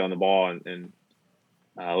 Made a play on the ball and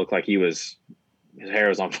looked like his hair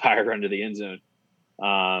was on fire under the end zone.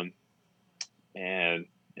 And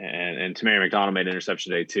Tamari McDonald made an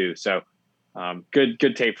interception today too. So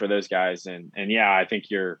good tape for those guys. And yeah, I think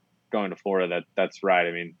you're going to Florida. That's right.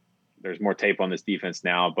 I mean, there's more tape on this defense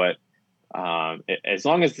now, but as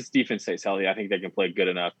long as this defense stays healthy, I think they can play good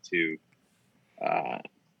enough to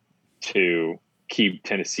keep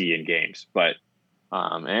Tennessee in games. But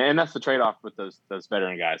and that's the trade-off with those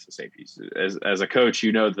veteran guys, the safeties. As a coach,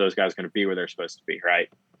 you know that those guys are going to be where they're supposed to be, right?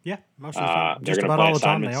 Yeah, most of the time. They're going to play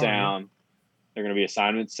assignment sound. They're going to be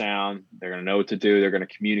assignment sound. They're going to know what to do. They're going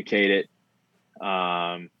to communicate it.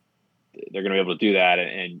 They're going to be able to do that,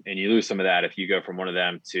 and you lose some of that if you go from one of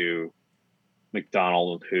them to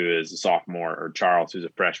McDonald, who is a sophomore, or Charles, who's a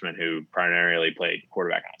freshman who primarily played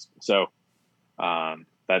quarterback in high school. So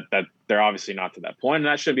that they're obviously not to that point, and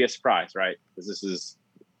that should be a surprise, right? Because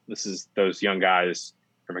this is those young guys.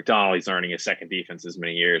 For McDonald, he's learning his second defense as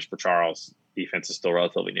many years. For Charles, defense is still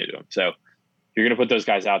relatively new to him. So you're going to put those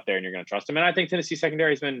guys out there, and you're going to trust them. And I think Tennessee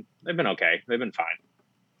secondary they've been okay. They've been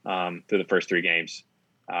fine through the first 3 games.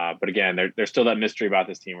 But again, there's still that mystery about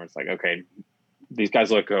this team where it's like, okay, these guys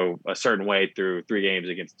look a certain way through 3 games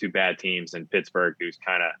against 2 bad teams, and Pittsburgh, who's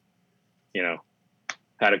kind of,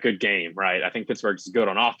 had a good game, right? I think Pittsburgh's good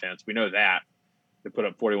on offense. We know that. They put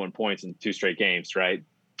up 41 points in 2 straight games, right?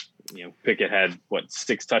 Pickett had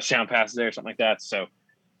 6 touchdown passes there or something like that. So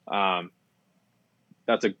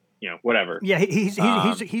that's whatever. Yeah, he's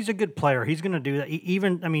a good player. He's going to do that.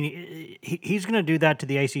 He's going to do that to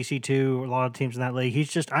the ACC too. A lot of teams in that league.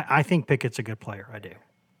 He's just. I think Pickett's a good player. I do.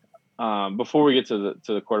 Before we get to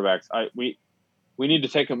the quarterbacks, we need to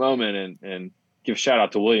take a moment and give a shout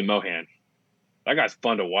out to William Mohan. That guy's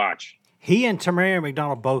fun to watch. He and Tamari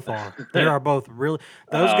McDonald both are. They are both really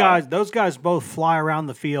those guys. Those guys both fly around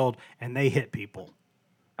the field and they hit people.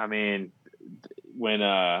 I mean, when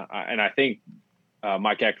and I think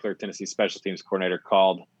Mike Eckler, Tennessee special teams coordinator,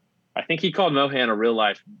 called Mohan a real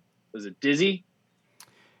life. Was it Dizzy?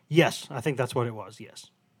 Yes, I think that's what it was. Yes.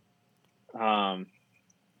 I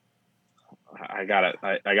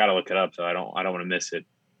gotta look it up, so I don't want to miss it.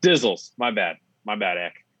 Dizzles, my bad,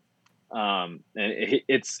 Eck. And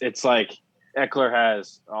it's like Eckler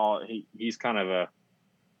has he's kind of an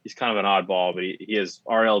oddball, but he has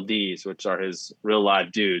RLDs, which are his real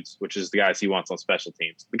live dudes, which is the guys he wants on special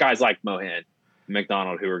teams. The guys like Mohan,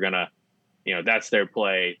 McDonald, who are gonna, that's their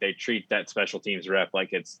play. They treat that special teams rep like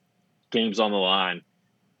it's games on the line,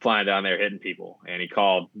 flying down there hitting people. And he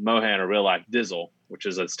called Mohan a real life Dizzle, which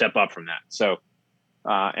is a step up from that. So,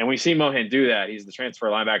 and we see Mohan do that. He's the transfer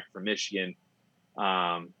linebacker from Michigan.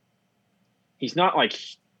 He's not like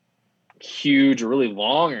huge or really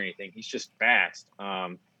long or anything. He's just fast.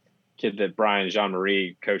 Kid that Brian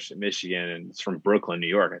Jean-Marie coached at Michigan, and it's from Brooklyn, New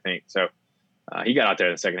York, I think. So he got out there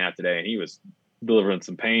in the second half today, and he was delivering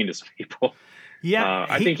some pain to some people. Yeah,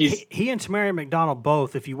 I think he and Tamari McDonald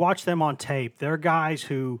both. If you watch them on tape, they're guys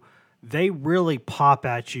who they really pop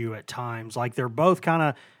at you at times. Like they're both kind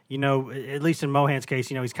of, at least in Mohan's case,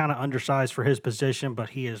 he's kind of undersized for his position, but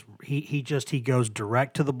he goes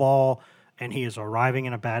direct to the ball. And he is arriving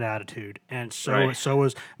in a bad attitude. And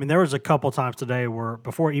there was a couple times today where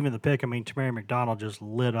before even the pick, Tamari McDonald just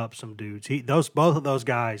lit up some dudes. Both of those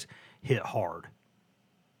guys hit hard.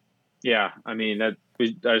 Yeah, I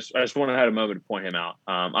just want to have a moment to point him out.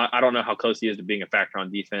 I don't know how close he is to being a factor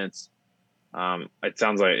on defense. It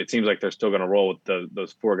seems like they're still going to roll with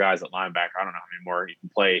those 4 guys at linebacker. I don't know how many more he can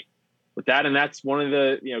play with that. And that's one of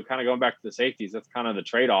the, kind of going back to the safeties. That's kind of the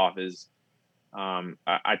trade-off is.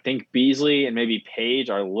 I think Beasley and maybe Page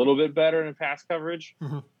are a little bit better in pass coverage.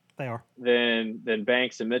 Mm-hmm. They are than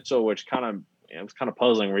Banks and Mitchell, which kind of it was kind of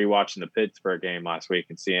puzzling rewatching the Pittsburgh game last week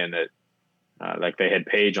and seeing that like they had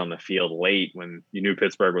Page on the field late when you knew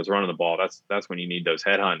Pittsburgh was running the ball. That's when you need those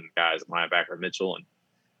headhunting guys, linebacker Mitchell and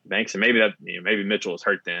Banks, and maybe maybe Mitchell was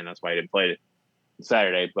hurt then. That's why he didn't play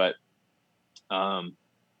Saturday. But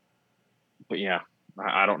yeah,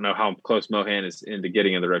 I don't know how close Mohan is into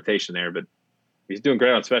getting in the rotation there, but he's doing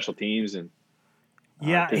great on special teams, and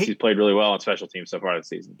he's played really well on special teams so far this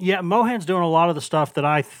season. Yeah, Mohan's doing a lot of the stuff that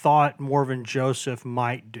I thought Morvin Joseph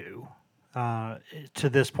might do to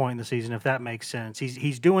this point in the season, if that makes sense.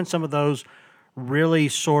 He's doing some of those really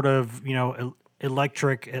sort of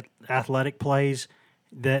electric athletic plays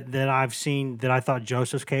that I've seen that I thought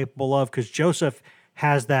Joseph's capable of, because Joseph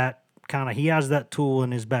has that he has that tool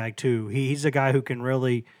in his bag too. He's a guy who can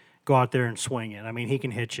really go out there and swing it. I mean, he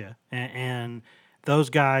can hit you, and those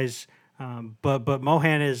guys. But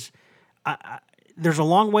Mohan is. There's a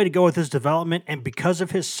long way to go with his development, and because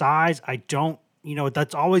of his size, I don't.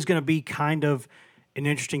 That's always going to be kind of an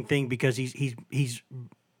interesting thing, because he's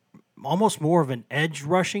almost more of an edge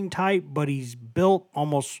rushing type, but he's built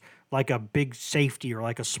almost like a big safety or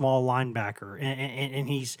like a small linebacker, and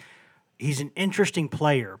he's an interesting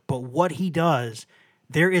player. But what he does,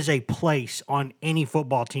 there is a place on any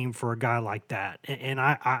football team for a guy like that, and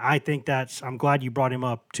I think I'm glad you brought him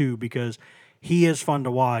up too, because he is fun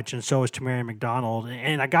to watch, and so is Tamarion McDonald.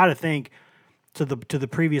 And I got to think, to the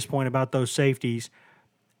previous point about those safeties,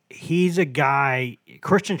 he's a guy.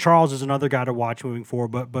 Christian Charles is another guy to watch moving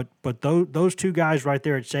forward, but those two guys right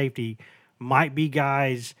there at safety might be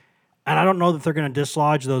guys, and I don't know that they're going to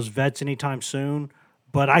dislodge those vets anytime soon,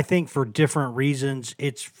 but I think for different reasons,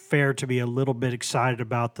 it's fair to be a little bit excited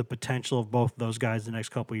about the potential of both of those guys the next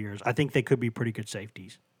couple of years. I think they could be pretty good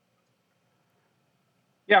safeties.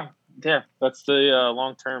 Yeah, that's the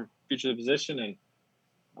long-term future of the position,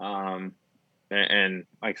 and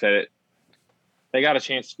like I said, they got a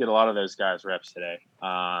chance to get a lot of those guys reps today.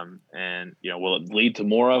 And will it lead to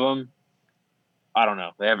more of them? I don't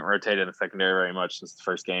know. They haven't rotated in the secondary very much since the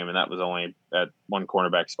first game, and that was only at one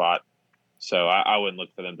cornerback spot. So I wouldn't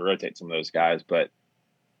look for them to rotate some of those guys, but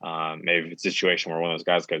maybe if it's a situation where one of those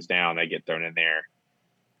guys goes down, they get thrown in there.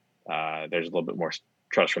 There's a little bit more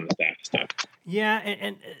trust from the staff stuff. Yeah,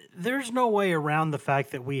 and there's no way around the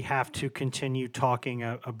fact that we have to continue talking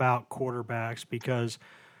about quarterbacks, because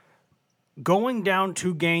going down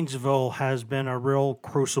to Gainesville has been a real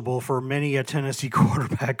crucible for many a Tennessee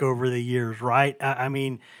quarterback over the years, right? I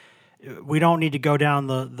mean, we don't need to go down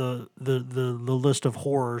the list of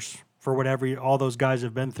horrors for whatever all those guys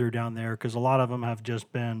have been through down there, because a lot of them have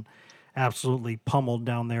just been absolutely pummeled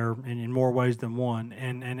down there in more ways than one.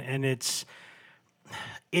 And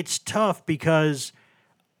it's tough, because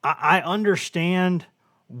I understand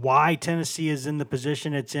why Tennessee is in the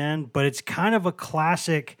position it's in, but it's kind of a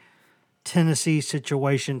classic Tennessee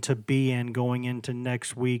situation to be in going into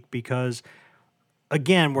next week, because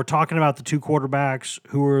again, we're talking about the two quarterbacks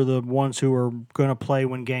who are the ones who are going to play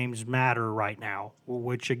when games matter right now,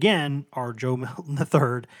 which again are Joe Milton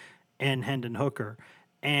III and Hendon Hooker.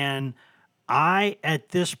 And I, at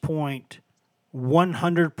this point,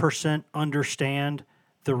 100% understand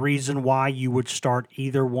the reason why you would start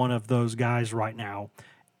either one of those guys right now.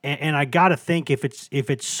 And I got to think, if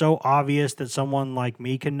it's so obvious that someone like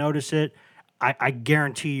me can notice it, I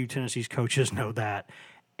guarantee you Tennessee's coaches know that.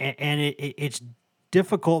 And it's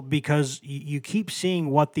difficult, because you keep seeing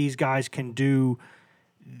what these guys can do,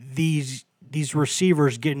 these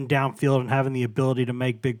receivers getting downfield and having the ability to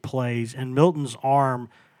make big plays, and Milton's arm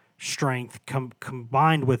strength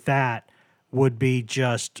combined with that would be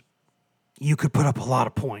just, you could put up a lot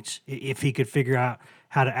of points if he could figure out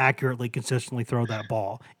how to accurately, consistently throw that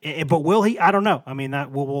ball. But will he? I don't know. I mean,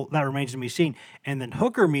 that remains to be seen. And then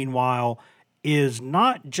Hooker, meanwhile, is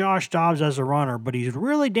not Josh Dobbs as a runner, but he's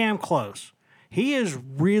really damn close. He is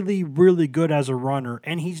really, really good as a runner,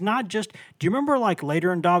 and he's not just – do you remember, like,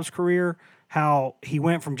 later in Dobbs' career, how he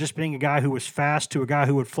went from just being a guy who was fast to a guy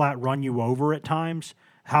who would flat run you over at times?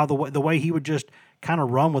 How the way he would just kind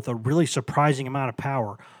of run with a really surprising amount of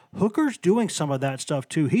power. Hooker's doing some of that stuff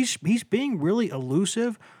too. He's being really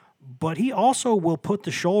elusive, but he also will put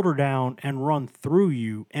the shoulder down and run through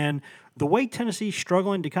you. And the way Tennessee's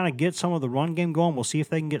struggling to kind of get some of the run game going, we'll see if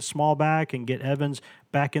they can get Small back and get Evans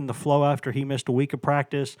back in the flow after he missed a week of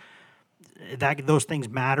practice. Those things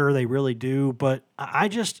matter. They really do. But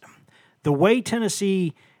the way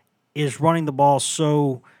Tennessee is running the ball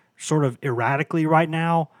so sort of erratically right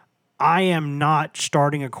now, I am not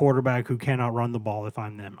starting a quarterback who cannot run the ball if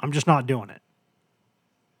I'm them. I'm just not doing it.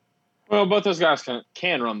 Well, both those guys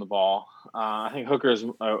can run the ball. I think Hooker is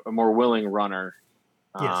a more willing runner,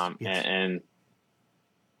 yes. and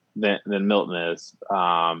than Milton is.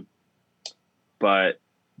 But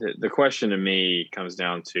the question to me comes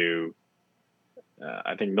down to,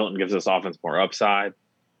 I think Milton gives this offense more upside,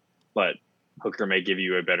 but Hooker may give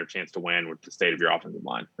you a better chance to win with the state of your offensive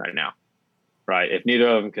line right now, right? If neither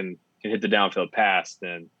of them can hit the downfield pass,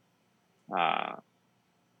 then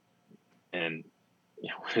and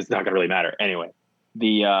it's not going to really matter anyway.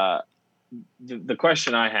 The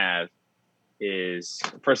question I have is,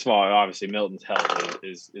 first of all, obviously Milton's health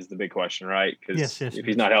is the big question, right? Because if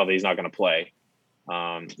he's not healthy, he's not going to play.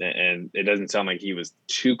 And it doesn't sound like he was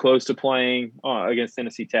too close to playing against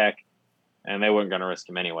Tennessee Tech, and they weren't going to risk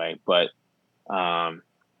him anyway. But and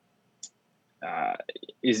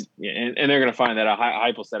they're going to find that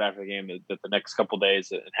Heupel said after the game that the next couple of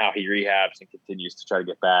days and how he rehabs and continues to try to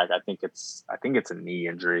get back. I think it's a knee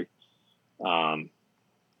injury.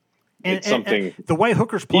 It's something. And the way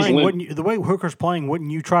Hooker's playing,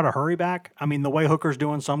 wouldn't you try to hurry back? I mean, the way Hooker's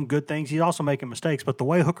doing some good things, he's also making mistakes. But the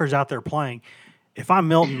way Hooker's out there playing, if I'm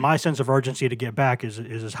Milton, my sense of urgency to get back is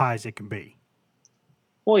as high as it can be.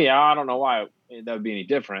 Well, yeah, I don't know why that would be any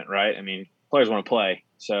different, right? I mean, players want to play,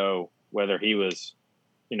 so whether he was,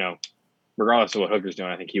 regardless of what Hooker's doing,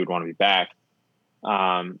 I think he would want to be back.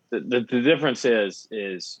 The difference is.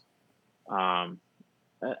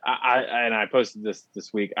 I posted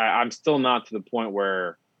this week. I'm still not to the point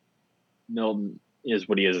where Milton is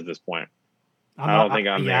what he is at this point. I don't think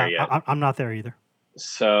I'm there yet. I'm not there either.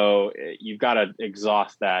 So you've got to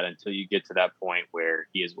exhaust that until you get to that point where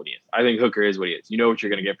he is what he is. I think Hooker is what he is. You know what you're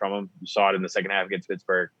going to get from him. You saw it in the second half against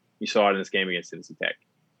Pittsburgh. You saw it in this game against Tennessee Tech.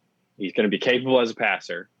 He's going to be capable as a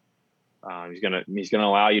passer. He's going to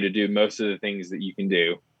allow you to do most of the things that you can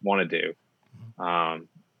want to do.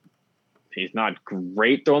 He's not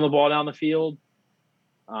great throwing the ball down the field.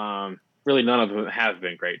 Really, none of them have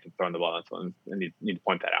been great at throwing the ball down the field. I need to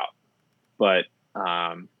point that out. But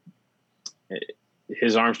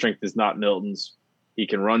his arm strength is not Milton's. He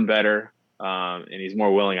can run better, and he's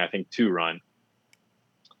more willing, I think, to run.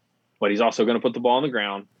 But he's also going to put the ball on the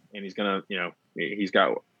ground, and he's going to, he's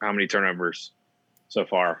got how many turnovers so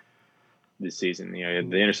far this season? The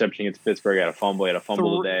interception against Pittsburgh, had a fumble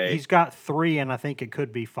today. He's got 3, and I think it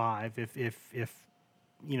could be 5 if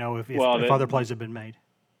other plays have been made.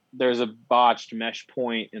 There's a botched mesh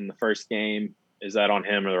point in the first game. Is that on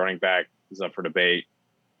him or the running back? Is up for debate.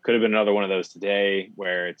 Could have been another one of those today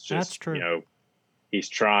where it's just, that's true. He's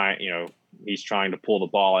trying to pull the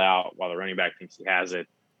ball out while the running back thinks he has it.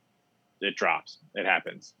 It drops. It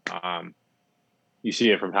happens. You see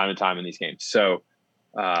it from time to time in these games. So,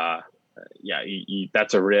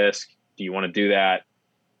 that's a risk. Do you want to do that?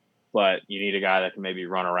 But you need a guy that can maybe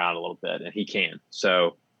run around a little bit, and he can.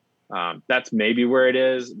 So that's maybe where it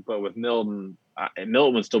is. But with Milton,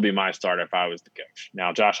 Milton would still be my starter if I was the coach.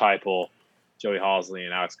 Now, Josh Heupel, Joey Halzle,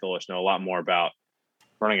 and Alex Golesh know a lot more about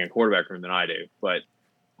running a quarterback room than I do. But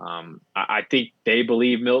I think they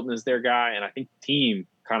believe Milton is their guy, and I think the team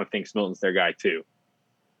kind of thinks Milton's their guy too.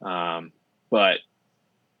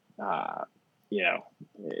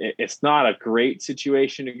 It's not a great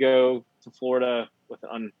situation to go to Florida with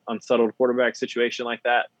an unsettled quarterback situation like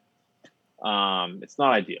that. It's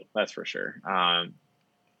not ideal, that's for sure. And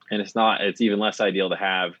it's even less ideal to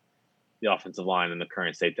have the offensive line in the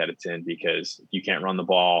current state that it's in, because you can't run the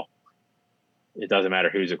ball. It doesn't matter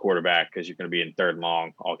who's a quarterback, because you're going to be in third and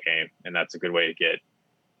long all game. And that's a good way to get,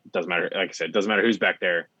 it doesn't matter. Like I said, it doesn't matter who's back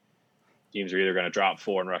there. Teams are either going to drop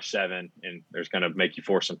 4 and rush 7, and there's going to make you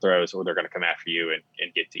force some throws, or they're going to come after you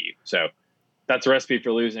and get to you. So that's a recipe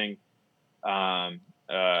for losing. That's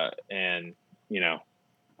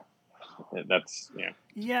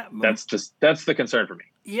the concern for me.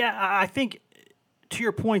 Yeah, I think to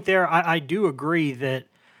your point there, I do agree that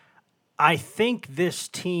I think this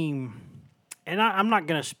team, and I'm not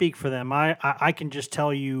going to speak for them. I can just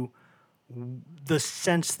tell you the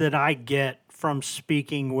sense that I get from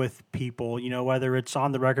speaking with people, whether it's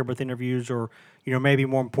on the record with interviews or, maybe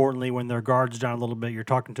more importantly, when their guard's down a little bit, you're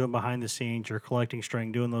talking to them behind the scenes, you're collecting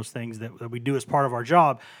string, doing those things that we do as part of our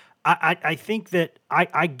job. I think that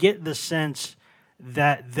I get the sense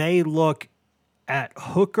that they look at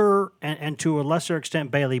Hooker and to a lesser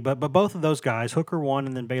extent Bailey, but both of those guys, Hooker 1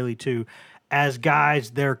 and then Bailey 2, as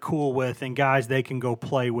guys they're cool with and guys they can go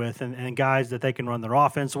play with and guys that they can run their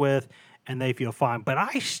offense with and they feel fine. But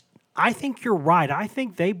I think you're right. I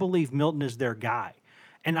think they believe Milton is their guy.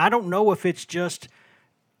 And I don't know if it's just,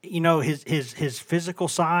 his physical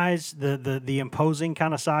size, the imposing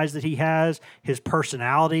kind of size that he has, his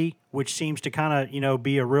personality, which seems to kind of,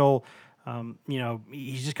 be a real,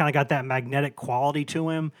 he's just kind of got that magnetic quality to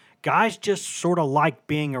him. Guys just sort of like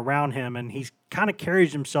being around him, and he's kind of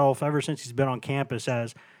carries himself ever since he's been on campus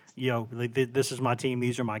as, this is my team,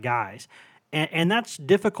 these are my guys. And that's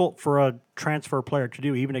difficult for a transfer player to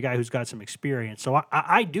do, even a guy who's got some experience. So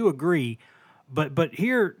I do agree. But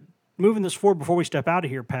here, moving this forward before we step out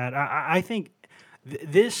of here, Pat, I think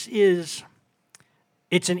this is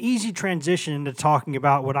 – it's an easy transition into talking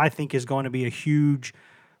about what I think is going to be a huge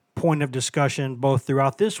point of discussion both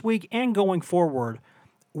throughout this week and going forward,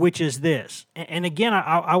 which is this. And again,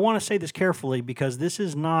 I want to say this carefully because this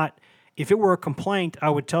is not – if it were a complaint, I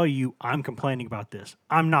would tell you I'm complaining about this.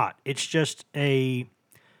 I'm not. It's just a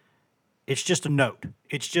note.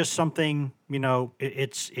 It's just something,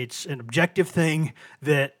 it's an objective thing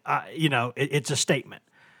that, it's a statement.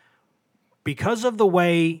 Because of the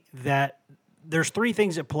way that there's three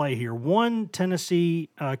things at play here. One, Tennessee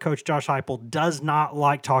coach Josh Heupel does not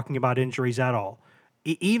like talking about injuries at all.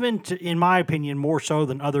 Even in my opinion, more so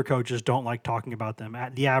than other coaches don't like talking about them,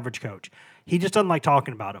 the average coach. He just doesn't like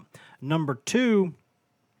talking about them. Number two,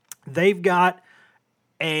 they've got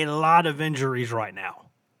a lot of injuries right now.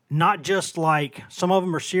 Not just like some of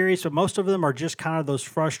them are serious, but most of them are just kind of those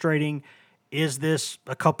frustrating, is this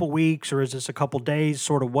a couple weeks or is this a couple days?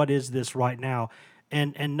 Sort of what is this right now?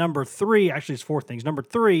 And number three, actually it's four things. Number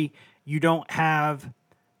three, you don't have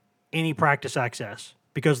any practice access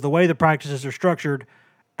because the way the practices are structured,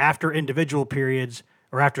 after individual periods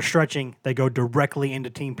or after stretching, they go directly into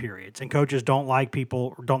team periods. And coaches don't like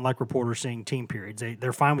reporters seeing team periods.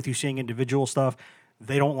 They're fine with you seeing individual stuff.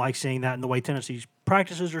 They don't like seeing that. In the way Tennessee's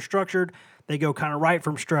practices are structured, they go kind of right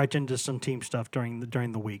from stretch into some team stuff during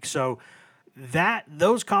the week. So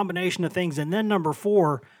those combination of things. And then number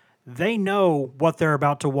four, they know what they're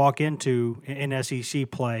about to walk into in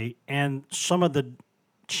SEC play and some of the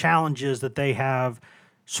challenges that they have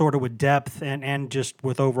sort of with depth and just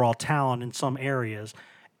with overall talent in some areas.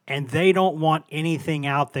 And they don't want anything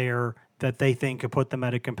out there that they think could put them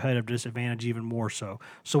at a competitive disadvantage even more so.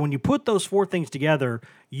 So when you put those four things together,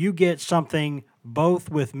 you get something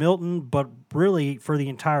both with Milton, but really for the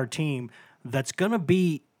entire team, that's going to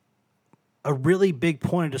be a really big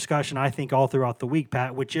point of discussion, I think, all throughout the week,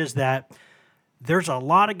 Pat, which is that there's a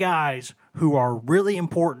lot of guys who are really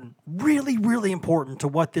important, really, really important to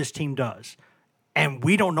what this team does. And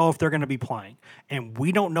we don't know if they're going to be playing. And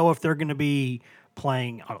we don't know if they're going to be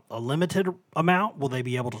playing a limited amount. Will they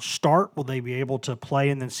be able to start? Will they be able to play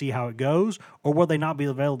and then see how it goes? Or will they not be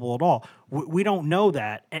available at all? We don't know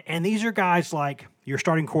that. And these are guys like your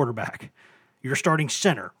starting quarterback, your starting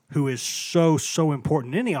center, who is so, so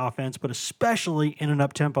important in the offense, but especially in an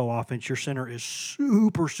up-tempo offense, your center is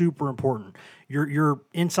super, super important. Your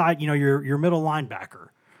inside, your middle linebacker.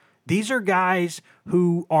 These are guys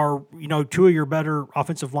who are, two of your better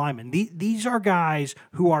offensive linemen. These are guys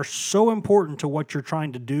who are so important to what you're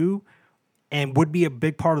trying to do and would be a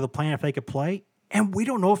big part of the plan if they could play. And we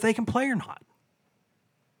don't know if they can play or not.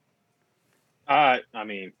 I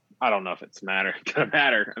don't know if it's going to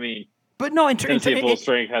matter. But no, Tennessee at full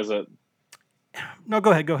strength has a. No,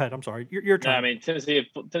 go ahead. I'm sorry. Your turn. No, Tennessee at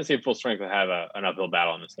full strength will have an uphill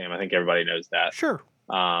battle in this game. I think everybody knows that. Sure.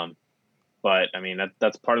 But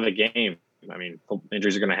that's part of the game.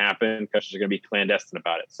 Injuries are going to happen. Coaches are going to be clandestine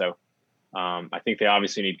about it. So I think they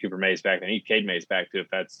obviously need Cooper Mays back. They need Cade Mays back too, if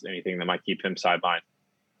that's anything that might keep him sidelined.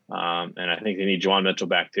 And I think they need Juwan Mitchell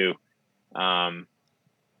back too. And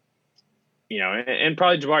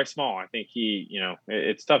probably Jabari Small. I think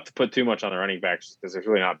it's tough to put too much on the running backs because there's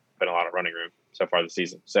really not been a lot of running room so far this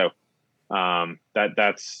season. So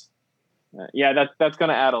that's going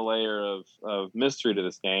to add a layer of mystery to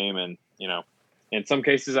this game. And, in some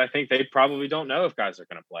cases, I think they probably don't know if guys are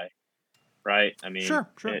going to play. Right. Sure.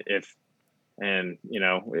 If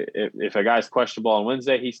a guy's questionable on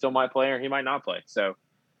Wednesday, he still might play or he might not play. So,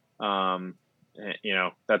 that's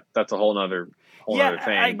a whole nother thing.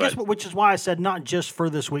 I guess, which is why I said not just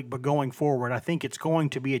for this week, but going forward. I think it's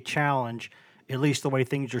going to be a challenge, at least the way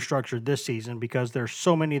things are structured this season, because there's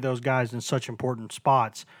so many of those guys in such important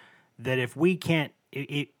spots that if we can't,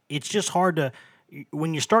 it's just hard to,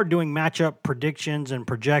 when you start doing matchup predictions and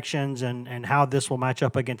projections and how this will match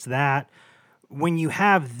up against that, when you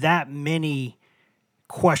have that many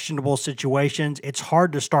questionable situations, it's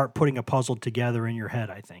hard to start putting a puzzle together in your head,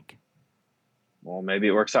 I think. Well, maybe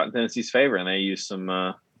it works out in Tennessee's favor and they use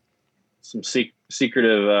some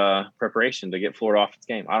secretive preparation to get Florida off its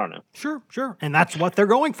game. I don't know. Sure. And that's what they're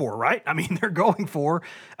going for, right?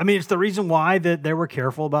 It's the reason why that they were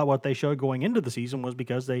careful about what they showed going into the season was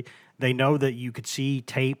because they know that you could see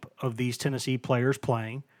tape of these Tennessee players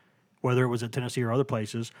playing, whether it was at Tennessee or other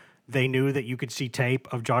places. They knew that you could see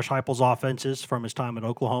tape of Josh Heupel's offenses from his time at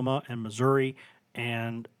Oklahoma and Missouri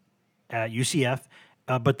and at UCF.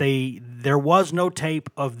 But there was no tape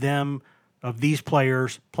of these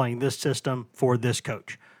players playing this system for this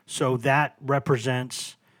coach. So that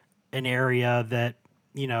represents an area that,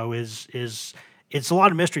 is it's a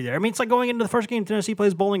lot of mystery there. I mean, it's like going into the first game Tennessee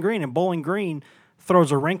plays Bowling Green, and Bowling Green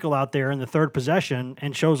throws a wrinkle out there in the third possession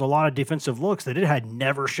and shows a lot of defensive looks that it had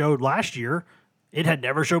never showed last year. It had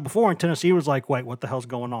never showed before, and Tennessee was like, wait, what the hell's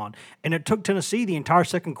going on? And it took Tennessee the entire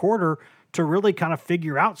second quarter to really kind of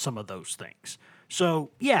figure out some of those things.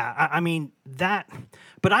 So, yeah, I mean, that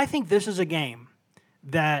 – but I think this is a game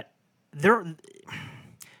that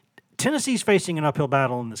Tennessee's facing an uphill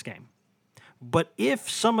battle in this game. But if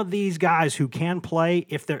some of these guys who can play,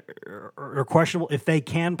 if they're or questionable, if they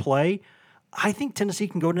can play, I think Tennessee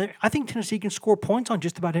can go in there. I think Tennessee can score points on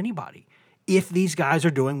just about anybody if these guys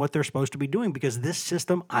are doing what they're supposed to be doing, because this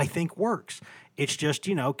system, I think, works. It's just,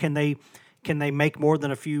 can they make more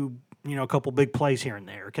than a couple big plays here and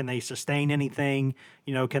there? Can they sustain anything?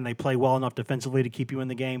 Can they play well enough defensively to keep you in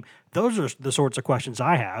the game? Those are the sorts of questions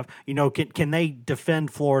I have. Can they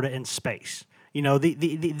defend Florida in space?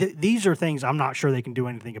 These are things I'm not sure they can do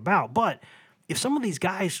anything about. But if some of these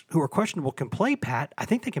guys who are questionable can play, Pat, I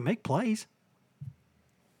think they can make plays.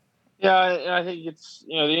 Yeah, I think it's,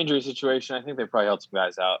 the injury situation. I think they probably helped some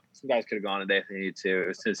guys out. Some guys could have gone today if they needed to. It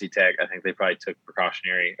was Tennessee Tech. I think they probably took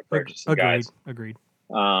precautionary approaches to some guys. Agreed.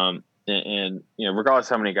 And regardless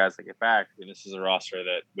of how many guys they get back, this is a roster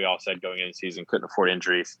that we all said going into the season couldn't afford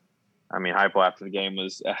injuries. I mean, Heupel after the game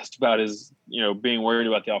was asked about his, being worried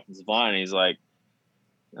about the offensive line. He's like,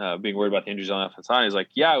 being worried about the injuries on the offensive line. He's like,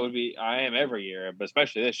 yeah, I am every year, but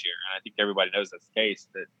especially this year. And I think everybody knows that's the case,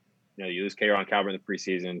 that, you lose K'Ron Calvert in the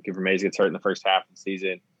preseason. Cooper Mays gets hurt in the first half of the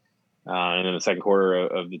season. And then the second quarter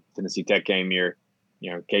of the Tennessee Tech game,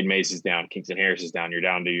 Cade Mays is down, Kingston Harris is down. You're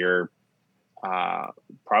down to your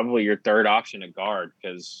probably your third option at guard,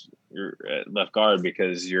 because you're at left guard,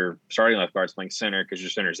 because your starting left guard's playing center because your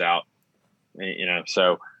center's out.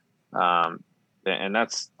 So and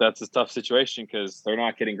that's a tough situation because they're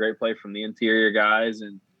not getting great play from the interior guys,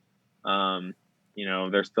 and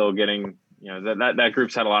they're still getting that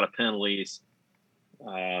group's had a lot of penalties.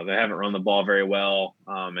 They haven't run the ball very well,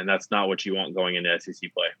 and that's not what you want going into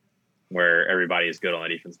SEC play, where everybody is good on the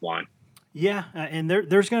defensive line. Yeah, and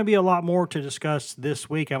there's going to be a lot more to discuss this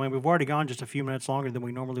week. I mean, we've already gone just a few minutes longer than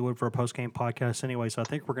we normally would for a post-game podcast anyway, so I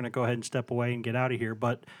think we're going to go ahead and step away and get out of here.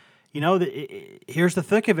 But, here's the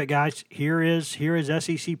thick of it, guys. Here is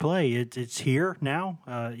SEC play. It's here now.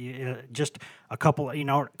 Just a couple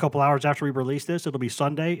hours after we release this, it'll be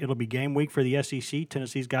Sunday. It'll be game week for the SEC.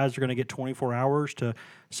 Tennessee's guys are going to get 24 hours to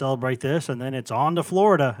celebrate this, and then it's on to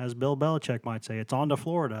Florida, as Bill Belichick might say. It's on to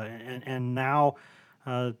Florida, and now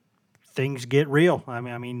things get real. I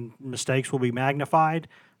mean, mistakes will be magnified.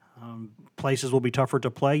 Places will be tougher to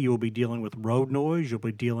play. You will be dealing with road noise. You'll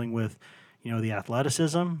be dealing with, the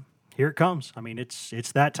athleticism. Here it comes. I mean,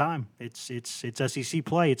 it's that time. It's SEC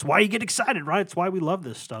play. It's why you get excited, right? It's why we love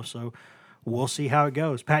this stuff. So we'll see how it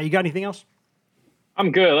goes. Pat, you got anything else?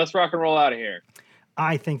 I'm good. Let's rock and roll out of here.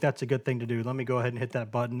 I think that's a good thing to do. Let me go ahead and hit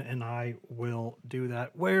that button, and I will do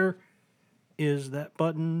that. Where is that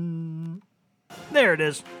button? There it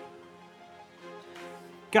is.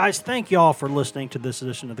 Guys, thank you all for listening to this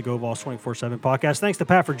edition of the Go Vols 24/7 podcast. Thanks to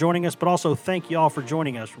Pat for joining us, but also thank you all for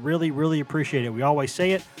joining us. Really, really appreciate it. We always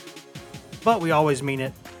say it, but we always mean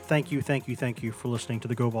it. Thank you for listening to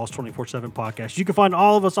the Go Vols 24/7 podcast. You can find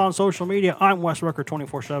all of us on social media. I'm Wes Rucker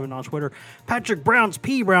 24/7 on Twitter. Patrick Brown's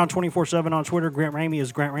P Brown 24/7 on Twitter. Grant Ramey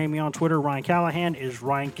is Grant Ramey on Twitter. Ryan Callahan is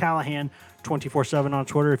Ryan Callahan 24/7 on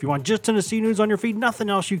Twitter. If you want just Tennessee news on your feed, nothing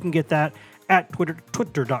else, you can get that at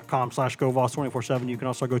twitter.com/GoVols247. You can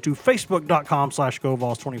also go to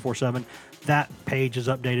facebook.com/GoVols247. That page is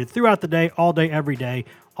updated throughout the day, all day, every day,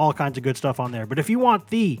 all kinds of good stuff on there. But if you want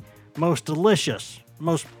the most delicious,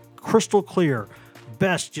 most crystal clear,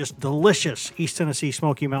 best, just delicious East Tennessee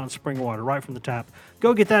Smoky Mountain spring water right from the tap,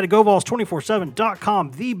 go get that at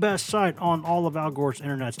GoVols247.com, the best site on all of Al Gore's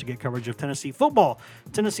internets to get coverage of Tennessee football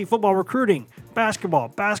recruiting, basketball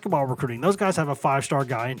recruiting. Those guys have a 5-star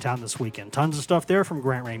guy in town this weekend. Tons of stuff there from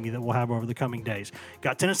Grant Ramey that we'll have over the coming days.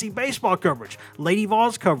 Got Tennessee baseball coverage, Lady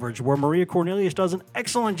Vols coverage, where Maria Cornelius does an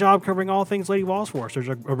excellent job covering all things Lady Vols for us. There's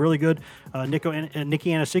a really good Nikki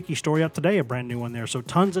Anasicki story up today, a brand new one there. So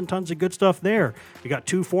tons and tons of good stuff there. We got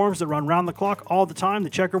 2 forums that run round the clock all the time, the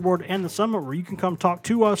Checkerboard and the Summit, where you can come talk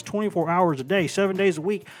to us 24 hours a day, 7 days a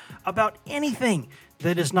week about anything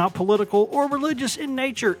that is not political or religious in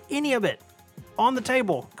nature, any of it on the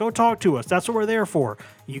table. Go talk to us. That's what we're there for.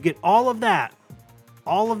 You get all of that.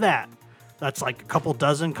 That's like a couple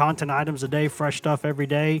dozen content items a day, fresh stuff every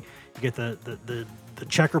day. You get the the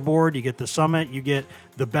checkerboard, you get the Summit, you get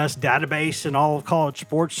the best database in all of college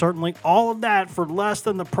sports, certainly. All of that for less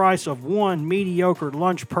than the price of one mediocre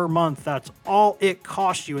lunch per month. That's all it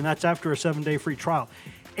costs you, and that's after a 7-day free trial.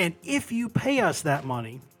 And if you pay us that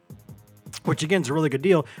money, which again is a really good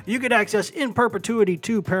deal, you get access in perpetuity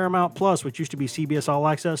to Paramount Plus, which used to be CBS All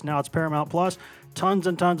Access. Now it's Paramount Plus. Tons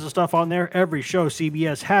and tons of stuff on there. Every show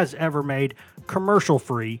CBS has ever made, commercial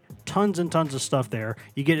free. Tons and tons of stuff there.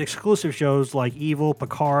 You get exclusive shows like Evil,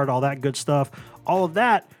 Picard, all that good stuff. All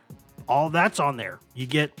that's on there. You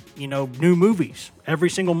get, new movies every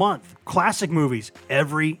single month. Classic movies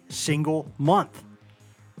every single month.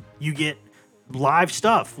 You get live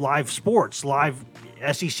stuff, live sports, live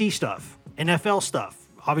SEC stuff, NFL stuff,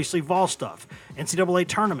 obviously Vol stuff, NCAA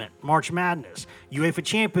tournament, March Madness, UEFA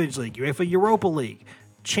Champions League, UEFA Europa League,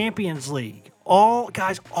 Champions League, all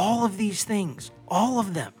of these things, all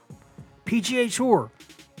of them. PGA Tour.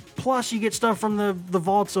 Plus you get stuff from the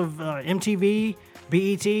vaults of MTV,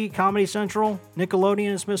 BET, Comedy Central,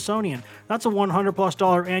 Nickelodeon, and Smithsonian. That's a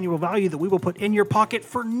 $100+ annual value that we will put in your pocket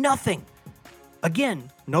for nothing. Again,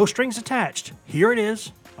 no strings attached. Here it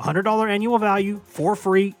is. $100 annual value for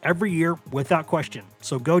free every year without question.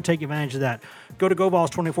 So go take advantage of that. Go to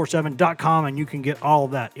GoVols247.com and you can get all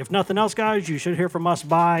of that. If nothing else, guys, you should hear from us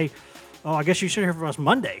you should hear from us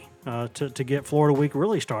Monday to get Florida Week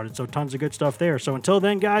really started. So tons of good stuff there. So until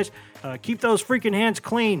then, guys, keep those freaking hands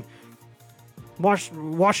clean. Wash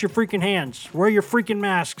your freaking hands. Wear your freaking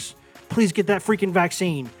masks. Please get that freaking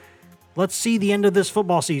vaccine. Let's see the end of this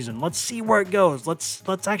football season. Let's see where it goes.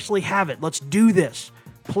 Let's actually have it. Let's do this.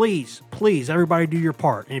 Please, everybody do your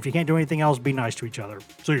part. And if you can't do anything else, be nice to each other.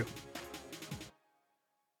 See you.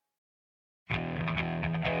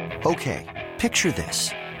 Okay, picture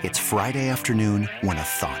this. It's Friday afternoon when a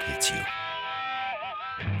thought hits you.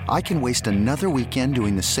 I can waste another weekend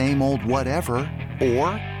doing the same old whatever, or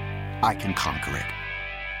I can conquer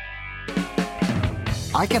it.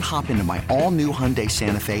 I can hop into my all-new Hyundai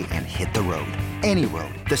Santa Fe and hit the road. Any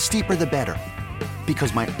road. The steeper, the better.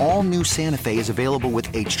 Because my all-new Santa Fe is available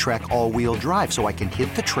with H-Track all-wheel drive, so I can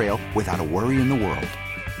hit the trail without a worry in the world.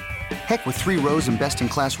 Heck, with 3 rows and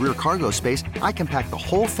best-in-class rear cargo space, I can pack the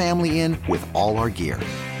whole family in with all our gear.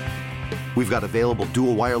 We've got available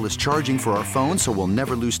dual wireless charging for our phones, so we'll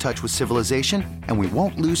never lose touch with civilization, and we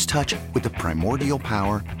won't lose touch with the primordial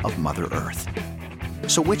power of Mother Earth.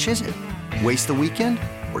 So which is it? Waste the weekend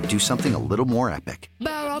or do something a little more epic?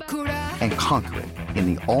 And conquer it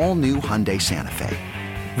in the all-new Hyundai Santa Fe.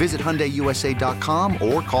 Visit HyundaiUSA.com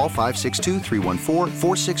or call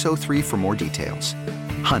 562-314-4603 for more details.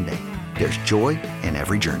 Hyundai, there's joy in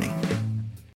every journey.